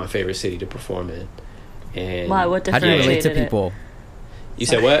is probably my favorite city to perform in. And Wow, what How do you relate to differentiated it? people? you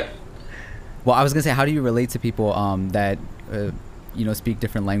said what? Well, I was gonna say, how do you relate to people that you know, speak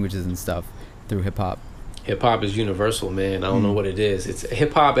different languages and stuff through hip hop? Hip hop is universal, man. I don't know what it is. It's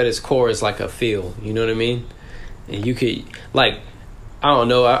hip hop at its core is like a feel. You know what I mean? And you could like, I don't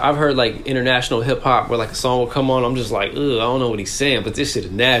know. I've heard like international hip hop where like a song will come on. I'm just like, ugh, I don't know what he's saying, but this shit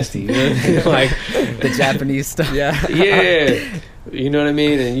is nasty. You know what I mean? Like The Japanese stuff. Yeah. yeah, you know what I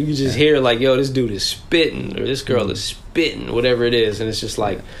mean? And you can just hear like, yo, this dude is spitting or this girl is spitting, whatever it is. And it's just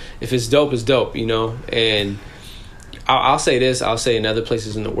like, if it's dope, it's dope, you know? And I'll say this, I'll say in other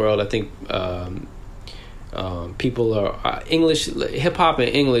places in the world, I think people are English, hip hop and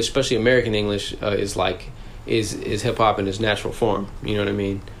English, especially American English, is like, is hip hop in its natural form. You know what I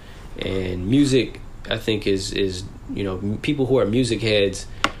mean? And music, I think is, you know, people who are music heads,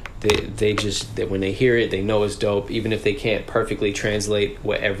 they just, that when they hear it, they know it's dope. Even if they can't perfectly translate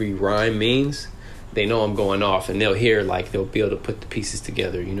what every rhyme means, they know I'm going off, and they'll hear, like, they'll be able to put the pieces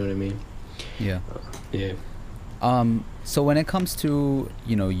together. You know what I mean? Yeah. Yeah. So when it comes to,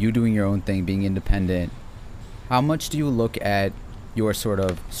 you know, you doing your own thing, being independent, how much do you look at your sort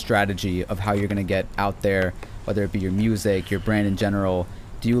of strategy of how you're going to get out there, whether it be your music, your brand in general?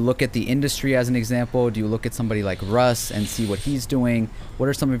 Do you look at the industry as an example? Do you look at somebody like Russ and see what he's doing? What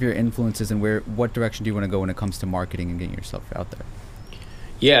are some of your influences, and what direction do you want to go when it comes to marketing and getting yourself out there?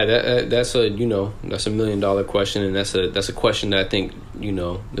 Yeah, that's a, you know, that's $1 million question, and that's a question that I think, you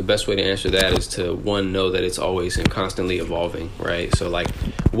know, the best way to answer that is to, one, know that it's always and constantly evolving, right? So like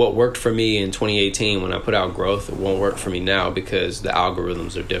what worked for me in 2018 when I put out Growth, it won't work for me now because the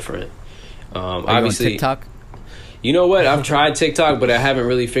algorithms are different. Obviously, you on TikTok? You know what? I've tried TikTok, but I haven't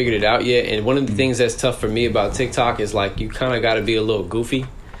really figured it out yet. And one of the things that's tough for me about TikTok is like you kind of got to be a little goofy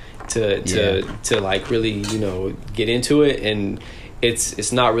to like really, you know, get into it. And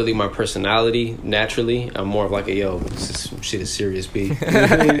it's not really my personality naturally. I'm more of like this shit is serious, B.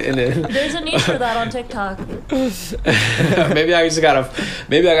 And then, There's a niche for that on TikTok. maybe I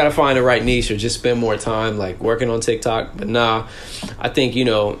gotta find the right niche or just spend more time like working on TikTok. But nah, I think, you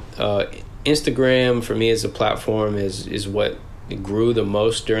know, Instagram for me as a platform is what grew the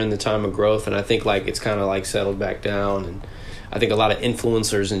most during the time of Growth, and I think like it's kind of like settled back down. And I think a lot of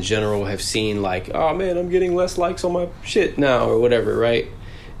influencers in general have seen like, oh man, I'm getting less likes on my shit now or whatever, right?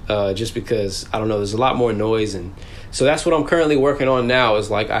 Just because, I don't know, there's a lot more noise. And so that's what I'm currently working on now is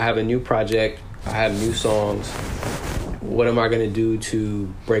like I have a new project, I have new songs. What am I going to do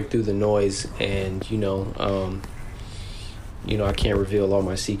to break through the noise? And, you know, I can't reveal all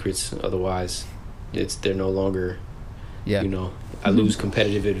my secrets. Otherwise, they're no longer, you know, I lose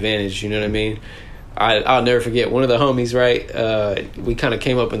competitive advantage. You know what I mean? I'll never forget one of the homies, right? We kind of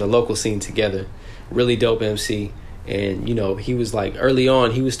came up in the local scene together. Really dope MC. And, you know, he was like, early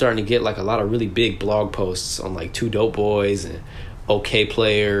on, he was starting to get like a lot of really big blog posts on like Two Dope Boys and OK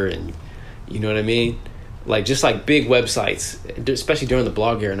Player and, you know what I mean? Like just like big websites, especially during the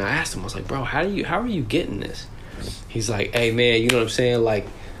blog era. And I asked him, I was like, bro, how are you getting this? He's like, hey man, you know what I'm saying? Like,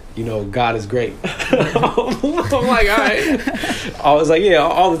 you know, God is great. I'm like, all right. I was like, yeah,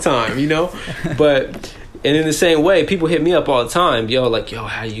 all the time, you know? But, and in the same way, people hit me up all the time. Like,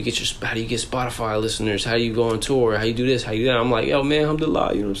 how do you get Spotify listeners? How do you go on tour? How you do this? How you do that? I'm like, yo, man,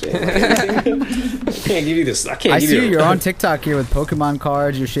 alhamdulillah, you know what I'm saying? Like, I can't give you this. I see you're on TikTok here with Pokemon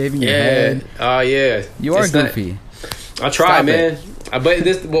cards. You're shaving your head. Yeah. You are goofy. I try, man.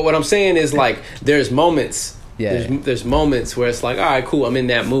 But what I'm saying is like, there's moments. Yeah. There's moments where it's like, all right, cool, I'm in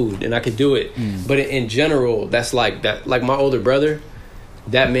that mood and I can do it. But in general, that's like that. Like my older brother,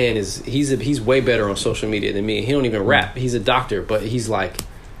 that man he's way better on social media than me. He don't even rap. He's a doctor, but he's like,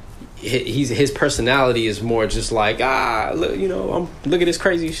 his personality is more just like, look, you know, look at this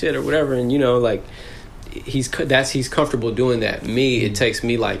crazy shit or whatever, and you know, like he's comfortable doing that. Me, it takes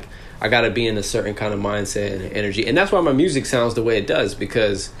me like I got to be in a certain kind of mindset and energy. And that's why my music sounds the way it does,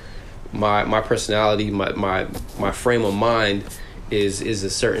 because my personality, my frame of mind is a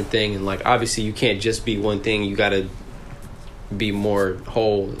certain thing. And like, obviously you can't just be one thing. You got to be more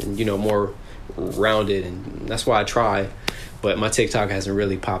whole and, you know, more rounded. And that's why I try. But my TikTok hasn't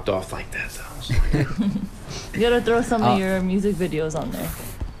really popped off like that, though. You gotta throw some of your music videos on there.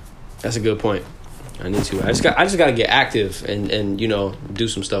 That's a good point. I need to. I just got to get active and you know, do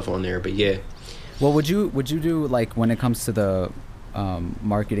some stuff on there. But yeah. Well, would you do, like, when it comes to the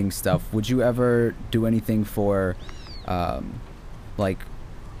marketing stuff, would you ever do anything for like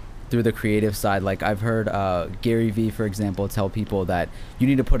through the creative side? Like, I've heard Gary Vee, for example, tell people that you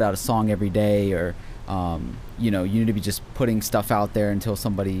need to put out a song every day, or you know, you need to be just putting stuff out there until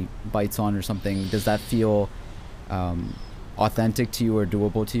somebody bites on or something. Does that feel authentic to you or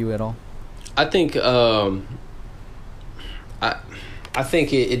doable to you at all? I think I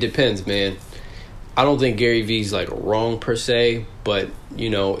think it depends, man. I don't think Gary Vee's like wrong per se, but you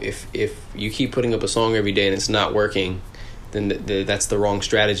know, if you keep putting up a song every day and it's not working, then that's the wrong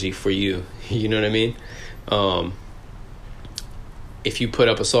strategy for you. You know what I mean? If you put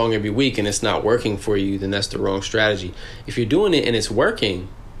up a song every week and it's not working for you, then that's the wrong strategy. If you're doing it and it's working,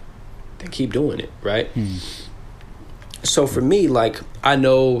 then keep doing it, right? So for me, like, I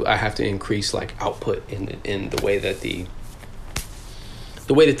know I have to increase like output in the way that the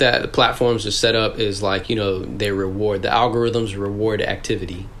platforms are set up is like, you know, the algorithms reward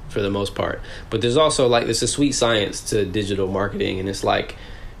activity for the most part. But there's also like, there's a sweet science to digital marketing, and it's like,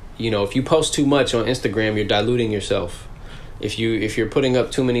 you know, if you post too much on Instagram, you're diluting yourself. If you're putting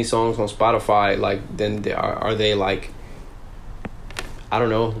up too many songs on Spotify, like, then are they like, I don't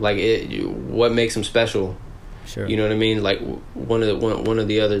know, like, what makes them special? Sure. You know what I mean? Like, one of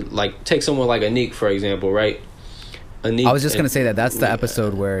the other, like, take someone like Anik, for example, right? Anik, I was just gonna say that's the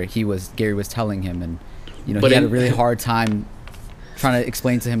episode where Gary was telling him, and you know, he had a really hard time trying to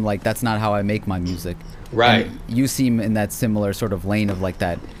explain to him, like, that's not how I make my music. Right. And you seem in that similar sort of lane of like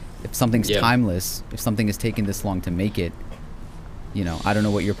that. If something's timeless, if something has taken this long to make it, you know, I don't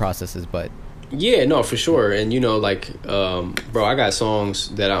know what your process is, but yeah, no, for sure. And you know, like, bro, I got songs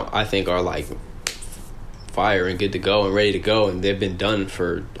that I think are like fire and good to go and ready to go, and they've been done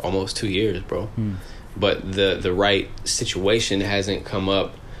for almost 2 years, bro. But the right situation hasn't come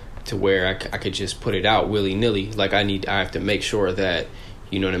up to where I could just put it out willy-nilly. Like, I have to make sure that,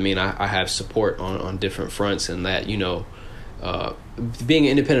 you know what I mean, I have support on different fronts, and that, you know, being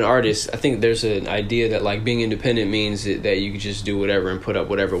an independent artist, I think there's an idea that like being independent means that you can just do whatever and put up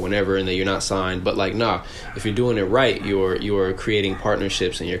whatever whenever, and that you're not signed. But like, nah, if you're doing it right, you're creating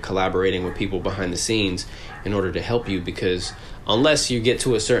partnerships and you're collaborating with people behind the scenes in order to help you, because unless you get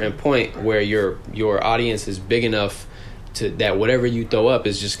to a certain point where your audience is big enough to that whatever you throw up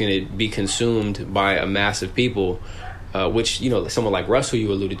is just going to be consumed by a mass of people, which, you know, someone like Russ, who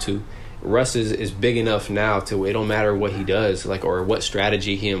you alluded to, Russ is big enough now to, it don't matter what he does, like, or what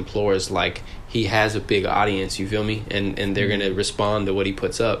strategy he employs, like, he has a big audience, you feel me? And they're going to respond to what he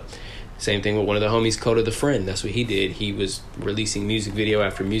puts up. Same thing with one of the homies, Coda the Friend. That's what he did. He was releasing music video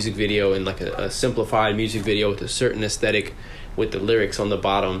after music video, and like a simplified music video with a certain aesthetic with the lyrics on the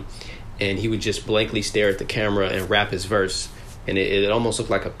bottom, and he would just blankly stare at the camera and rap his verse, and it almost looked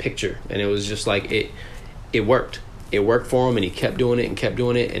like a picture, and it was just like, it worked. It worked for him, and he kept doing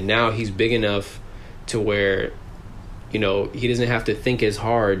it, and now he's big enough to where, you know, he doesn't have to think as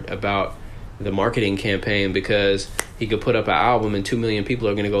hard about the marketing campaign, because he could put up an album and 2 million people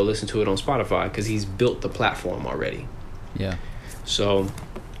are going to go listen to it on Spotify because he's built the platform already. Yeah. So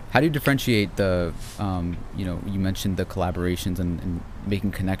how do you differentiate the you know, you mentioned the collaborations and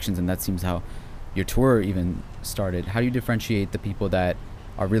making connections, and that seems how your tour even started. How do you differentiate the people that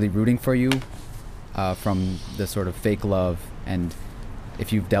are really rooting for you from the sort of fake love? And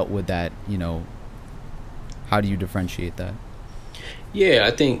if you've dealt with that, you know, how do you differentiate that? Yeah,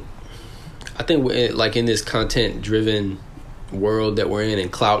 I think like in this content-driven world that we're in,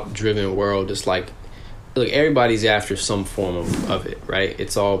 and clout-driven world, it's like, look, everybody's after some form of it, right?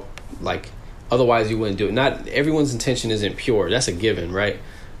 It's all like, otherwise you wouldn't do it. Not everyone's intention isn't pure. That's a given, right?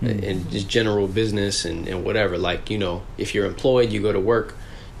 And just general business and whatever. Like, you know, if you're employed, you go to work.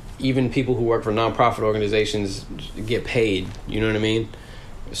 Even people who work for nonprofit organizations get paid. You know what I mean?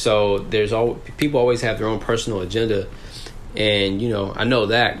 So people always have their own personal agenda, and you know, I know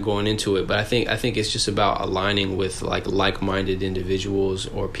that going into it. But I think it's just about aligning with like-minded individuals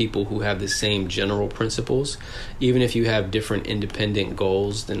or people who have the same general principles. Even if you have different independent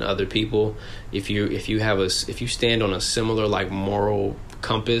goals than other people, if you stand on a similar like moral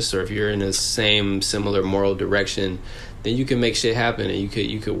compass, or if you're in the same similar moral direction, then you can make shit happen, and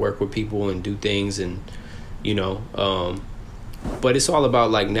you could work with people and do things, and you know, but it's all about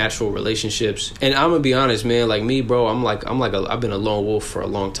like natural relationships. And I'm gonna be honest, man, like me, bro, I've been a lone wolf for a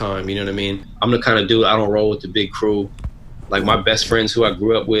long time, you know what I mean? I'm the kind of dude, I don't roll with the big crew. Like my best friends who I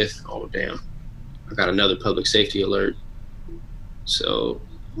grew up with, oh damn, I got another public safety alert. So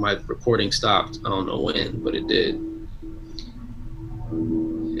my recording stopped. I don't know when, but it did.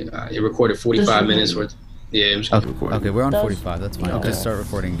 Yeah, it recorded 45 minutes worth. Yeah, I'm just gonna record. Okay, we're on 45. That's fine. Okay. Just start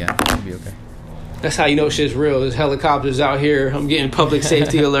recording again. It'll be okay. That's how you know shit's real. There's helicopters out here. I'm getting public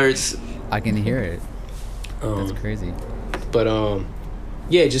safety alerts. I can hear it. That's crazy. But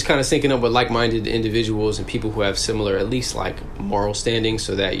yeah, just kind of syncing up with like-minded individuals and people who have similar, at least like moral standing,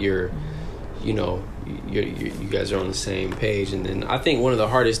 so that you guys are on the same page. And then I think one of the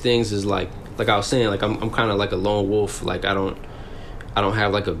hardest things is like I was saying, like I'm kind of like a lone wolf. Like I don't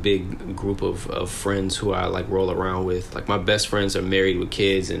have like a big group of friends who I like roll around with. Like my best friends are married with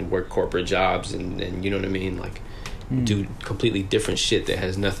kids and work corporate jobs, and you know what I mean, like do completely different shit that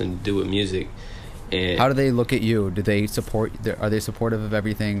has nothing to do with music. And how do they look at you? Do they support? Are they supportive of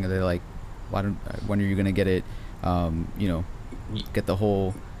everything? Are they like, when are you gonna get it? Get the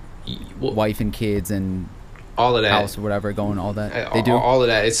whole wife and kids and all of that house or whatever going, all that they do. All of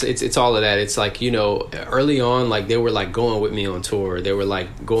that. It's all of that. It's like, you know, early on, like they were like going with me on tour. They were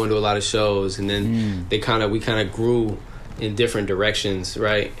like going to a lot of shows, and then we kind of grew in different directions,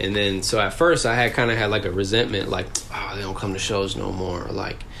 right? And then so at first I had like a resentment, like, oh, they don't come to shows no more, or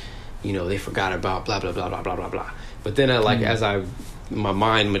like, you know, they forgot about blah blah blah blah blah blah blah. But then as my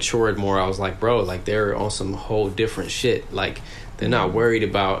mind matured more, I was like, bro, like they're on some whole different shit. Like they're not worried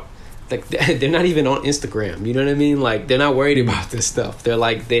about, like they're not even on Instagram, you know what I mean? Like they're not worried about this stuff. They're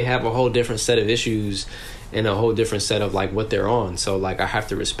like, they have a whole different set of issues and a whole different set of like what they're on. So like I have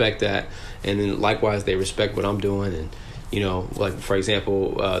to respect that, and then likewise they respect what I'm doing. And you know, like for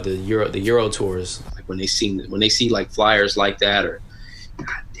example, the Euro tours, like when they see like flyers like that, or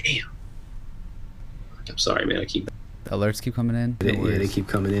God damn, I'm sorry, man, The alerts keep coming in. Yeah, they keep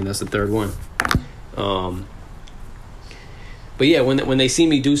coming in. That's the third one. But yeah, when they see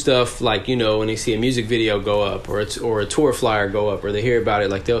me do stuff, like, you know, when they see a music video go up or a tour flyer go up, or they hear about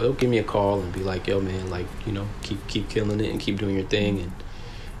it, like they'll give me a call and be like, yo man, like, you know, keep killing it and keep doing your thing.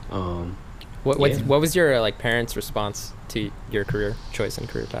 And what was your like parents' response to your career choice and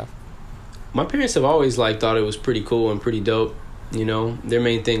career path? My parents have always like thought it was pretty cool and pretty dope. You know, their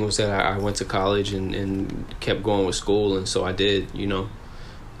main thing was that I went to college and kept going with school, and so I did. You know,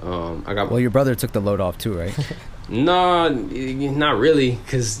 Well, your brother took the load off too, right? No, not really,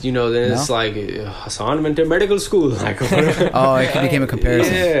 because you know then it's like, so I went to medical school. Like, oh, it became a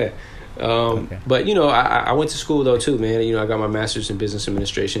comparison. Yeah. Okay. But you know, I went to school though too, man. You know, I got my master's in business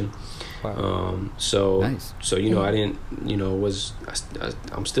administration. Wow. Nice. So you know, I didn't, you know,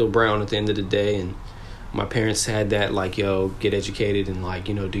 I'm still brown at the end of the day, and my parents had that like, yo, get educated and like,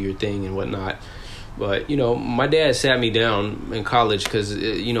 you know, do your thing and whatnot. But you know, my dad sat me down in college because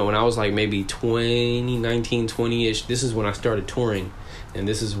you know, when I was like maybe 20-ish, this is when I started touring, and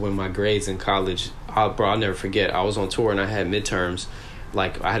this is when my grades in college, I'll never forget. I was on tour and I had midterms.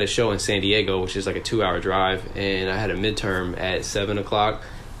 Like I had a show in San Diego, which is like a 2-hour drive, and I had a midterm at 7:00,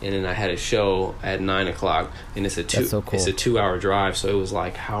 and then I had a show at 9:00, and it's a 2-hour drive. So it was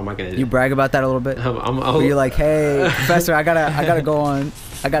like, how am I gonna? You brag about that a little bit. You're like, hey, professor, I gotta go on.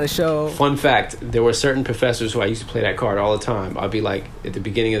 I got a show. Fun fact: there were certain professors who I used to play that card all the time. I'd be like, at the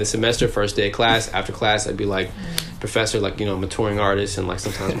beginning of the semester, first day of class, after class, I'd be like, professor, like, you know, I'm a touring artist, and like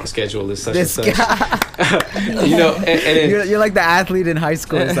sometimes my schedule is such and such. You know, and then, you're like the athlete in high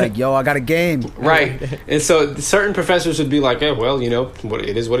school. It's like, yo, I got a game. Right. And so certain professors would be like, yeah, well, you know,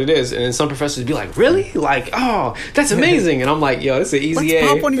 it is what it is. And then some professors would be like, really? Like, oh, that's amazing. And I'm like, yo, this is an easy A.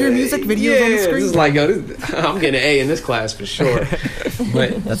 Let's pop one of your music videos on the screen. This is like, yo, I'm getting an A in this class for sure.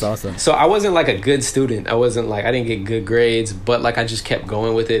 But that's awesome. So I wasn't like a good student. I didn't get good grades, but like I just kept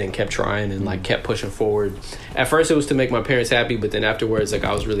going with it and kept trying and like kept pushing forward. At first it was to make my parents happy, but then afterwards, like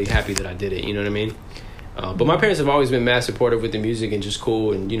I was really happy that I did it. You know what I mean? But my parents have always been mad supportive with the music and just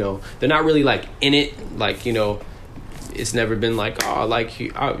cool. And, you know, they're not really like in it. Like, you know, it's never been like, oh, like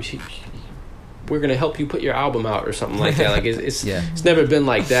we're going to help you put your album out or something like that. Like it's never been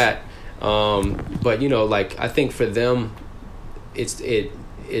like that. But, you know, like I think for them,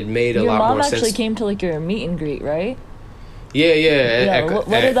 it made a lot more sense. Your mom actually came to like your meet and greet, right? Yeah. What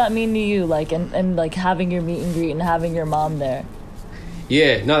did that mean to you? Like, and like having your meet and greet and having your mom there?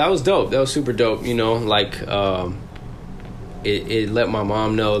 Yeah, no, that was dope. That was super dope. You know, like, it let my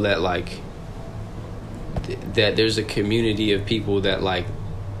mom know that like, that there's a community of people that like,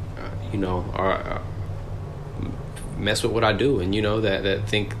 are mess with what I do, and that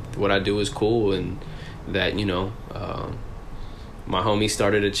think what I do is cool, and that my homie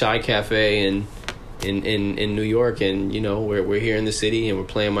started a chai cafe in New York, and we're here in the city and we're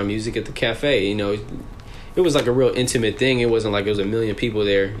playing my music at the cafe. It was like a real intimate thing. It wasn't like it was a million people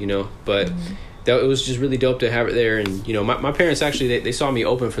there, but it was just really dope to have it there. And my parents actually they saw me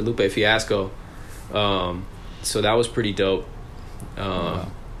open for Lupe Fiasco, so that was pretty dope. Wow.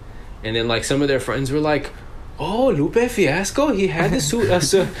 And then like some of their friends were like, "Oh, Lupe Fiasco, he had the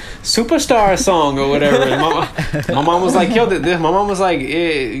superstar song or whatever." And my mom was like, "Yo," my mom was like,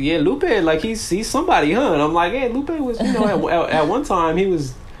 "Yeah, Lupe, like he's somebody, huh?" And I'm like, "Hey, Lupe was, at one time he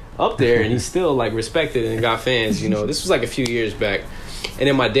was up there, and he's still like respected and got fans." This was like a few years back, and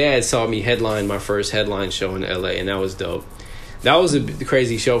then my dad saw me headline my first headline show in LA, and that was dope. That was a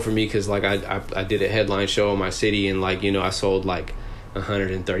crazy show for me because like I did a headline show in my city, and like I sold like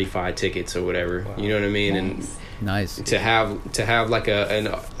 135 tickets or whatever. Wow. You know what I mean? Nice. And Nice. to have like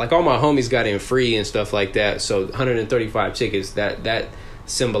like all my homies got in free and stuff like that. So 135 tickets that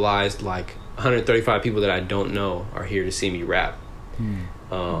symbolized like 135 people that I don't know are here to see me rap. And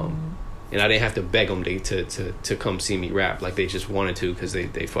I didn't have to beg them to come see me rap. Like they just wanted to because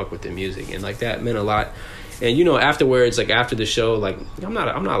they fuck with the music, and like that meant a lot. And afterwards, like after the show, like I'm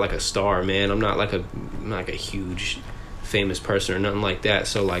not like a star, man. I'm not like a huge famous person or nothing like that.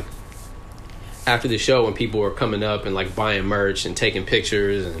 So like after the show, when people were coming up and like buying merch and taking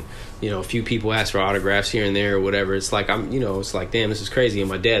pictures, and a few people asked for autographs here and there or whatever, it's like it's like, damn, this is crazy. And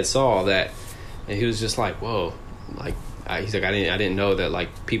my dad saw all that, and he was just like, whoa, like he's like, I didn't know that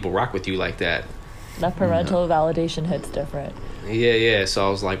like people rock with you like that. That parental validation hits different. Yeah. So I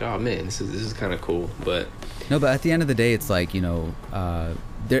was like, oh man, this is kind of cool. But No, but at the end of the day, it's like,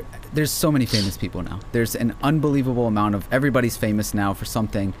 there's so many famous people now. There's an unbelievable amount of, everybody's famous now for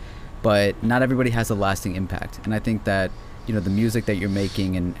something, but not everybody has a lasting impact. And I think that, the music that you're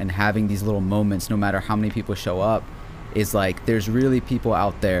making and having these little moments, no matter how many people show up, is like, there's really people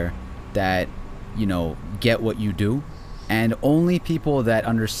out there that, get what you do. And only people that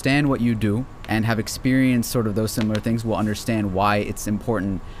understand what you do and have experienced sort of those similar things will understand why it's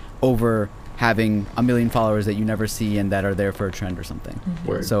important over having a million followers that you never see and that are there for a trend or something.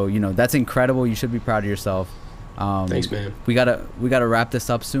 Word. So that's incredible. You should be proud of yourself. Thanks, man. We gotta wrap this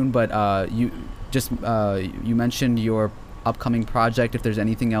up soon, but you mentioned your upcoming project. If there's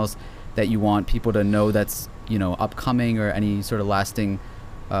anything else that you want people to know that's upcoming, or any sort of lasting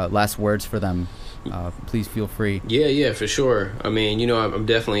last words for them, please feel free. Yeah, for sure. I mean,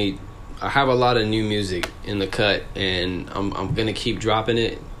 I have a lot of new music in the cut, and I'm gonna keep dropping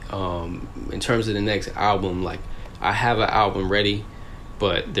it. In terms of the next album, like I have an album ready,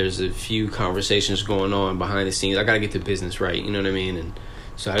 but there's a few conversations going on behind the scenes. I gotta get the business right, you know what I mean? And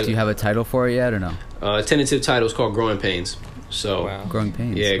so do you have a title for it yet, or no? Tentative title is called Growing Pains. So wow. Growing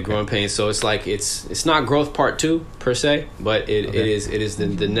Pains. Yeah, okay. Growing Pains. So it's like it's not Growth Part 2 per se, but it is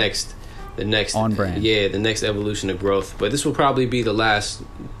the next on brand. Yeah, the next evolution of growth. But this will probably be the last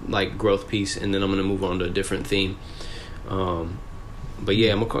like growth piece, and then I'm gonna move on to a different theme. But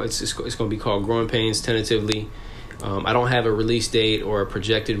yeah, it's gonna be called Growing Pains tentatively. I don't have a release date or a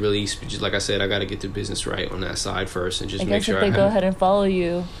projected release, but just like I said, I got to get the business right on that side first, and just make sure if they go ahead and follow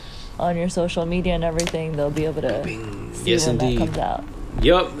you on your social media and everything, they'll be able to see when that comes out.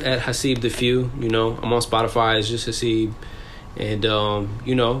 Yup, at Hasib the Few. I'm on Spotify. It's just Hasib. And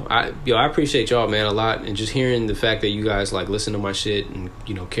I appreciate y'all, man, a lot. And just hearing the fact that you guys like listen to my shit and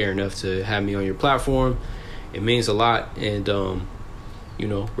care enough to have me on your platform, it means a lot. And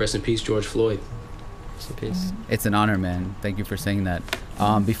rest in peace, George Floyd. Peace. It's an honor, man. Thank you for saying that.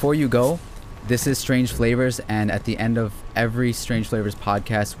 Before you go, this is Strange Flavors, and at the end of every Strange Flavors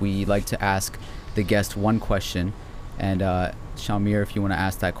podcast, we like to ask the guest one question. And Shamir, if you want to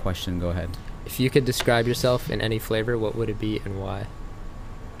ask that question, go ahead. If you could describe yourself in any flavor, what would it be and why?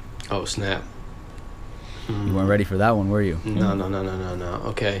 Oh, snap. You weren't ready for that one, were you? No.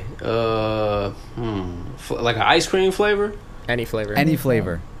 Okay. Like an ice cream flavor? Any flavor. Any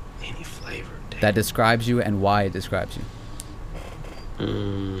flavor. Any flavor. Damn. That describes you and why it describes you.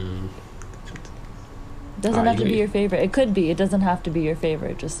 Doesn't have to be your favorite. It could be. It doesn't have to be your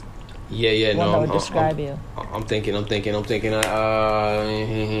favorite. Just one that would describe you. I'm thinking.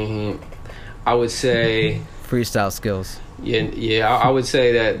 I would say freestyle skills. Yeah. I would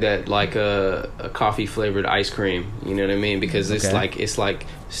say that like a coffee flavored ice cream. You know what I mean? Because it's like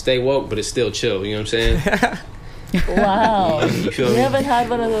stay woke, but it's still chill. You know what I'm saying? Wow. You feel me? You haven't had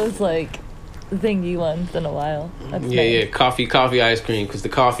one of those like zingy ones in a while. That's Yeah, nice. coffee ice cream, because the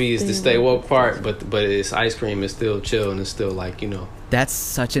coffee is the Stay stay woke part, but it's ice cream is still chill and it's still like, you know. That's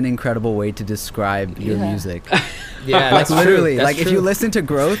such an incredible way to describe your Yeah. music. Yeah, Like that's literally, true. That's like if true. you listen to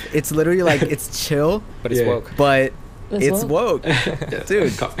Growth, it's literally like it's chill, but it's Yeah. woke. but It's it's woke. woke.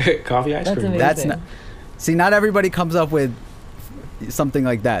 Dude, Coffee ice That's cream. amazing. That's not. See, not everybody comes up with something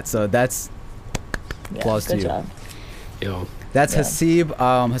like that. So that's Yeah, applause to good you. job. Yo, That's Yeah. Hasib.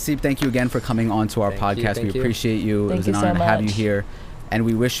 Hasib, thank you again for coming on to our Thank you, podcast. thank We you. appreciate you. It Thank was you an so honor to have you much. here. And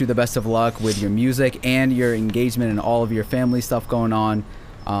we wish you the best of luck with your music and your engagement and all of your family stuff going on.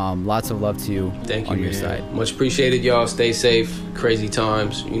 Lots of love to you thank you, on your man. side. Much appreciated, y'all. Stay safe. Crazy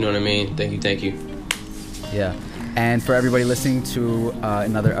times. You know what I mean? Thank you. Yeah. And for everybody listening to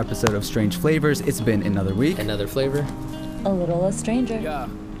another episode of Strange Flavors, it's been another week. Another flavor. A little less stranger.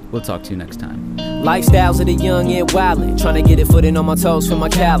 We'll talk to you next time. Lifestyles of the young and wildin', trying to get it footed on my toes from my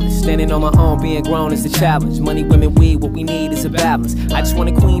callus. Standing on my own, being grown is the challenge. Money, women, weed, what we need is a balance. I just want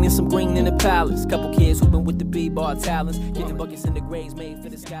a queen and some green in the palace. Couple kids hooping with the B-bar talents. Getting buckets in the graves made for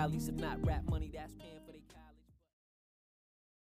the scallies. If not rap money, that's